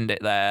have to end it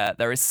there.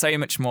 There is so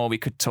much more we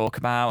could talk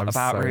about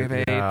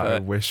RWBY, but I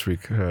wish we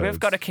could. We've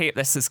got to keep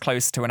this as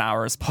close to an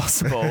hour as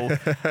possible.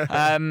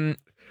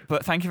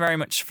 But thank you very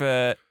much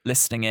for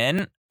listening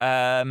in.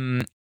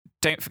 Don't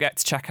forget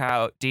to check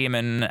out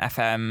Demon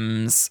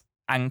FM's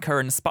Anchor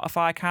and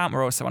Spotify account.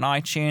 We're also on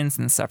iTunes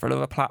and several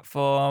other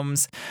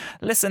platforms.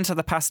 Listen to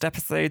the past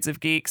episodes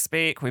of Geek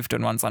Speak. We've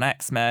done ones on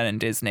X-Men and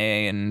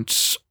Disney and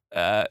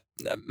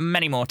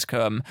many more to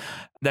come.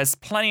 There's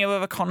plenty of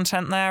other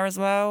content there as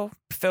well.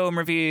 Film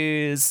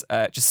reviews,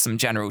 just some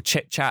general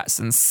chit-chats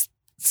and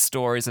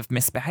stories of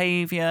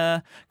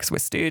misbehaviour because we're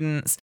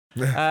students.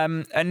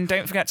 And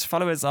don't forget to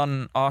follow us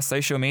on our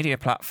social media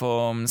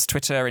platforms,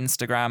 Twitter,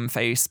 Instagram,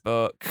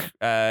 Facebook,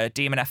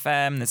 Demon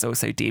FM. There's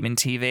also Demon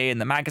TV in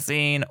the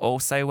magazine,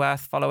 also worth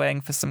following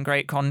for some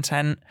great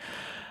content.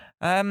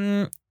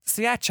 So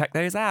yeah, check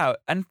those out.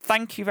 And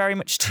thank you very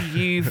much to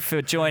you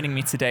for joining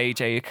me today,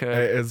 Jacob.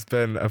 It has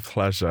been a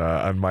pleasure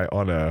and my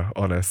honour,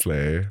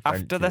 honestly.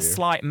 After the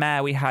slight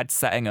mare we had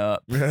setting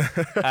up,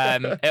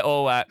 it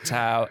all worked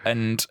out.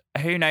 And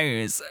who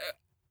knows...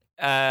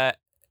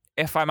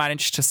 if I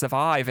manage to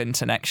survive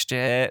into next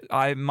year,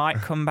 I might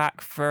come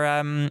back for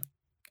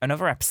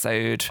another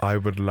episode. I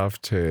would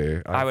love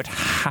to. I would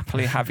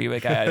happily have you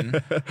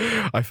again.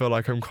 I feel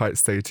like I'm quite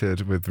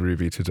sated with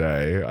RWBY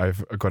today.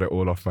 I've got it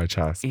all off my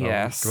chest.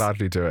 Yes. I'll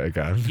gladly do it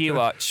again. You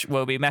watch.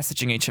 We'll be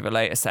messaging each other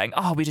later saying,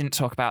 oh, we didn't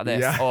talk about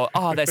this. Or,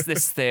 oh, there's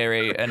this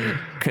theory. And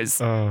because,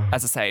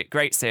 as I say,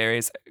 great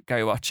series.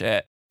 Go watch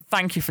it.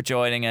 Thank you for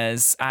joining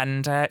us.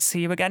 And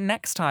see you again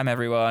next time,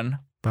 everyone.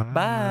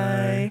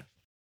 Bye.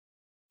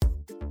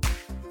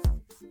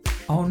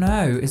 Oh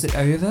no, is it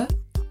over?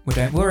 Well,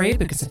 don't worry,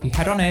 because if you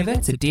head on over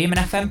to Demon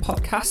FM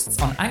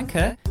Podcasts on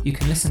Anchor, you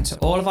can listen to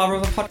all of our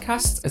other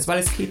podcasts, as well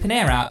as keep an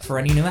ear out for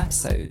any new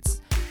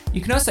episodes.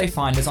 You can also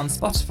find us on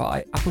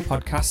Spotify, Apple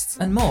Podcasts,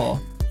 and more.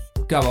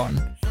 Go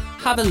on,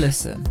 have a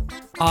listen.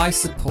 I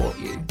support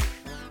you.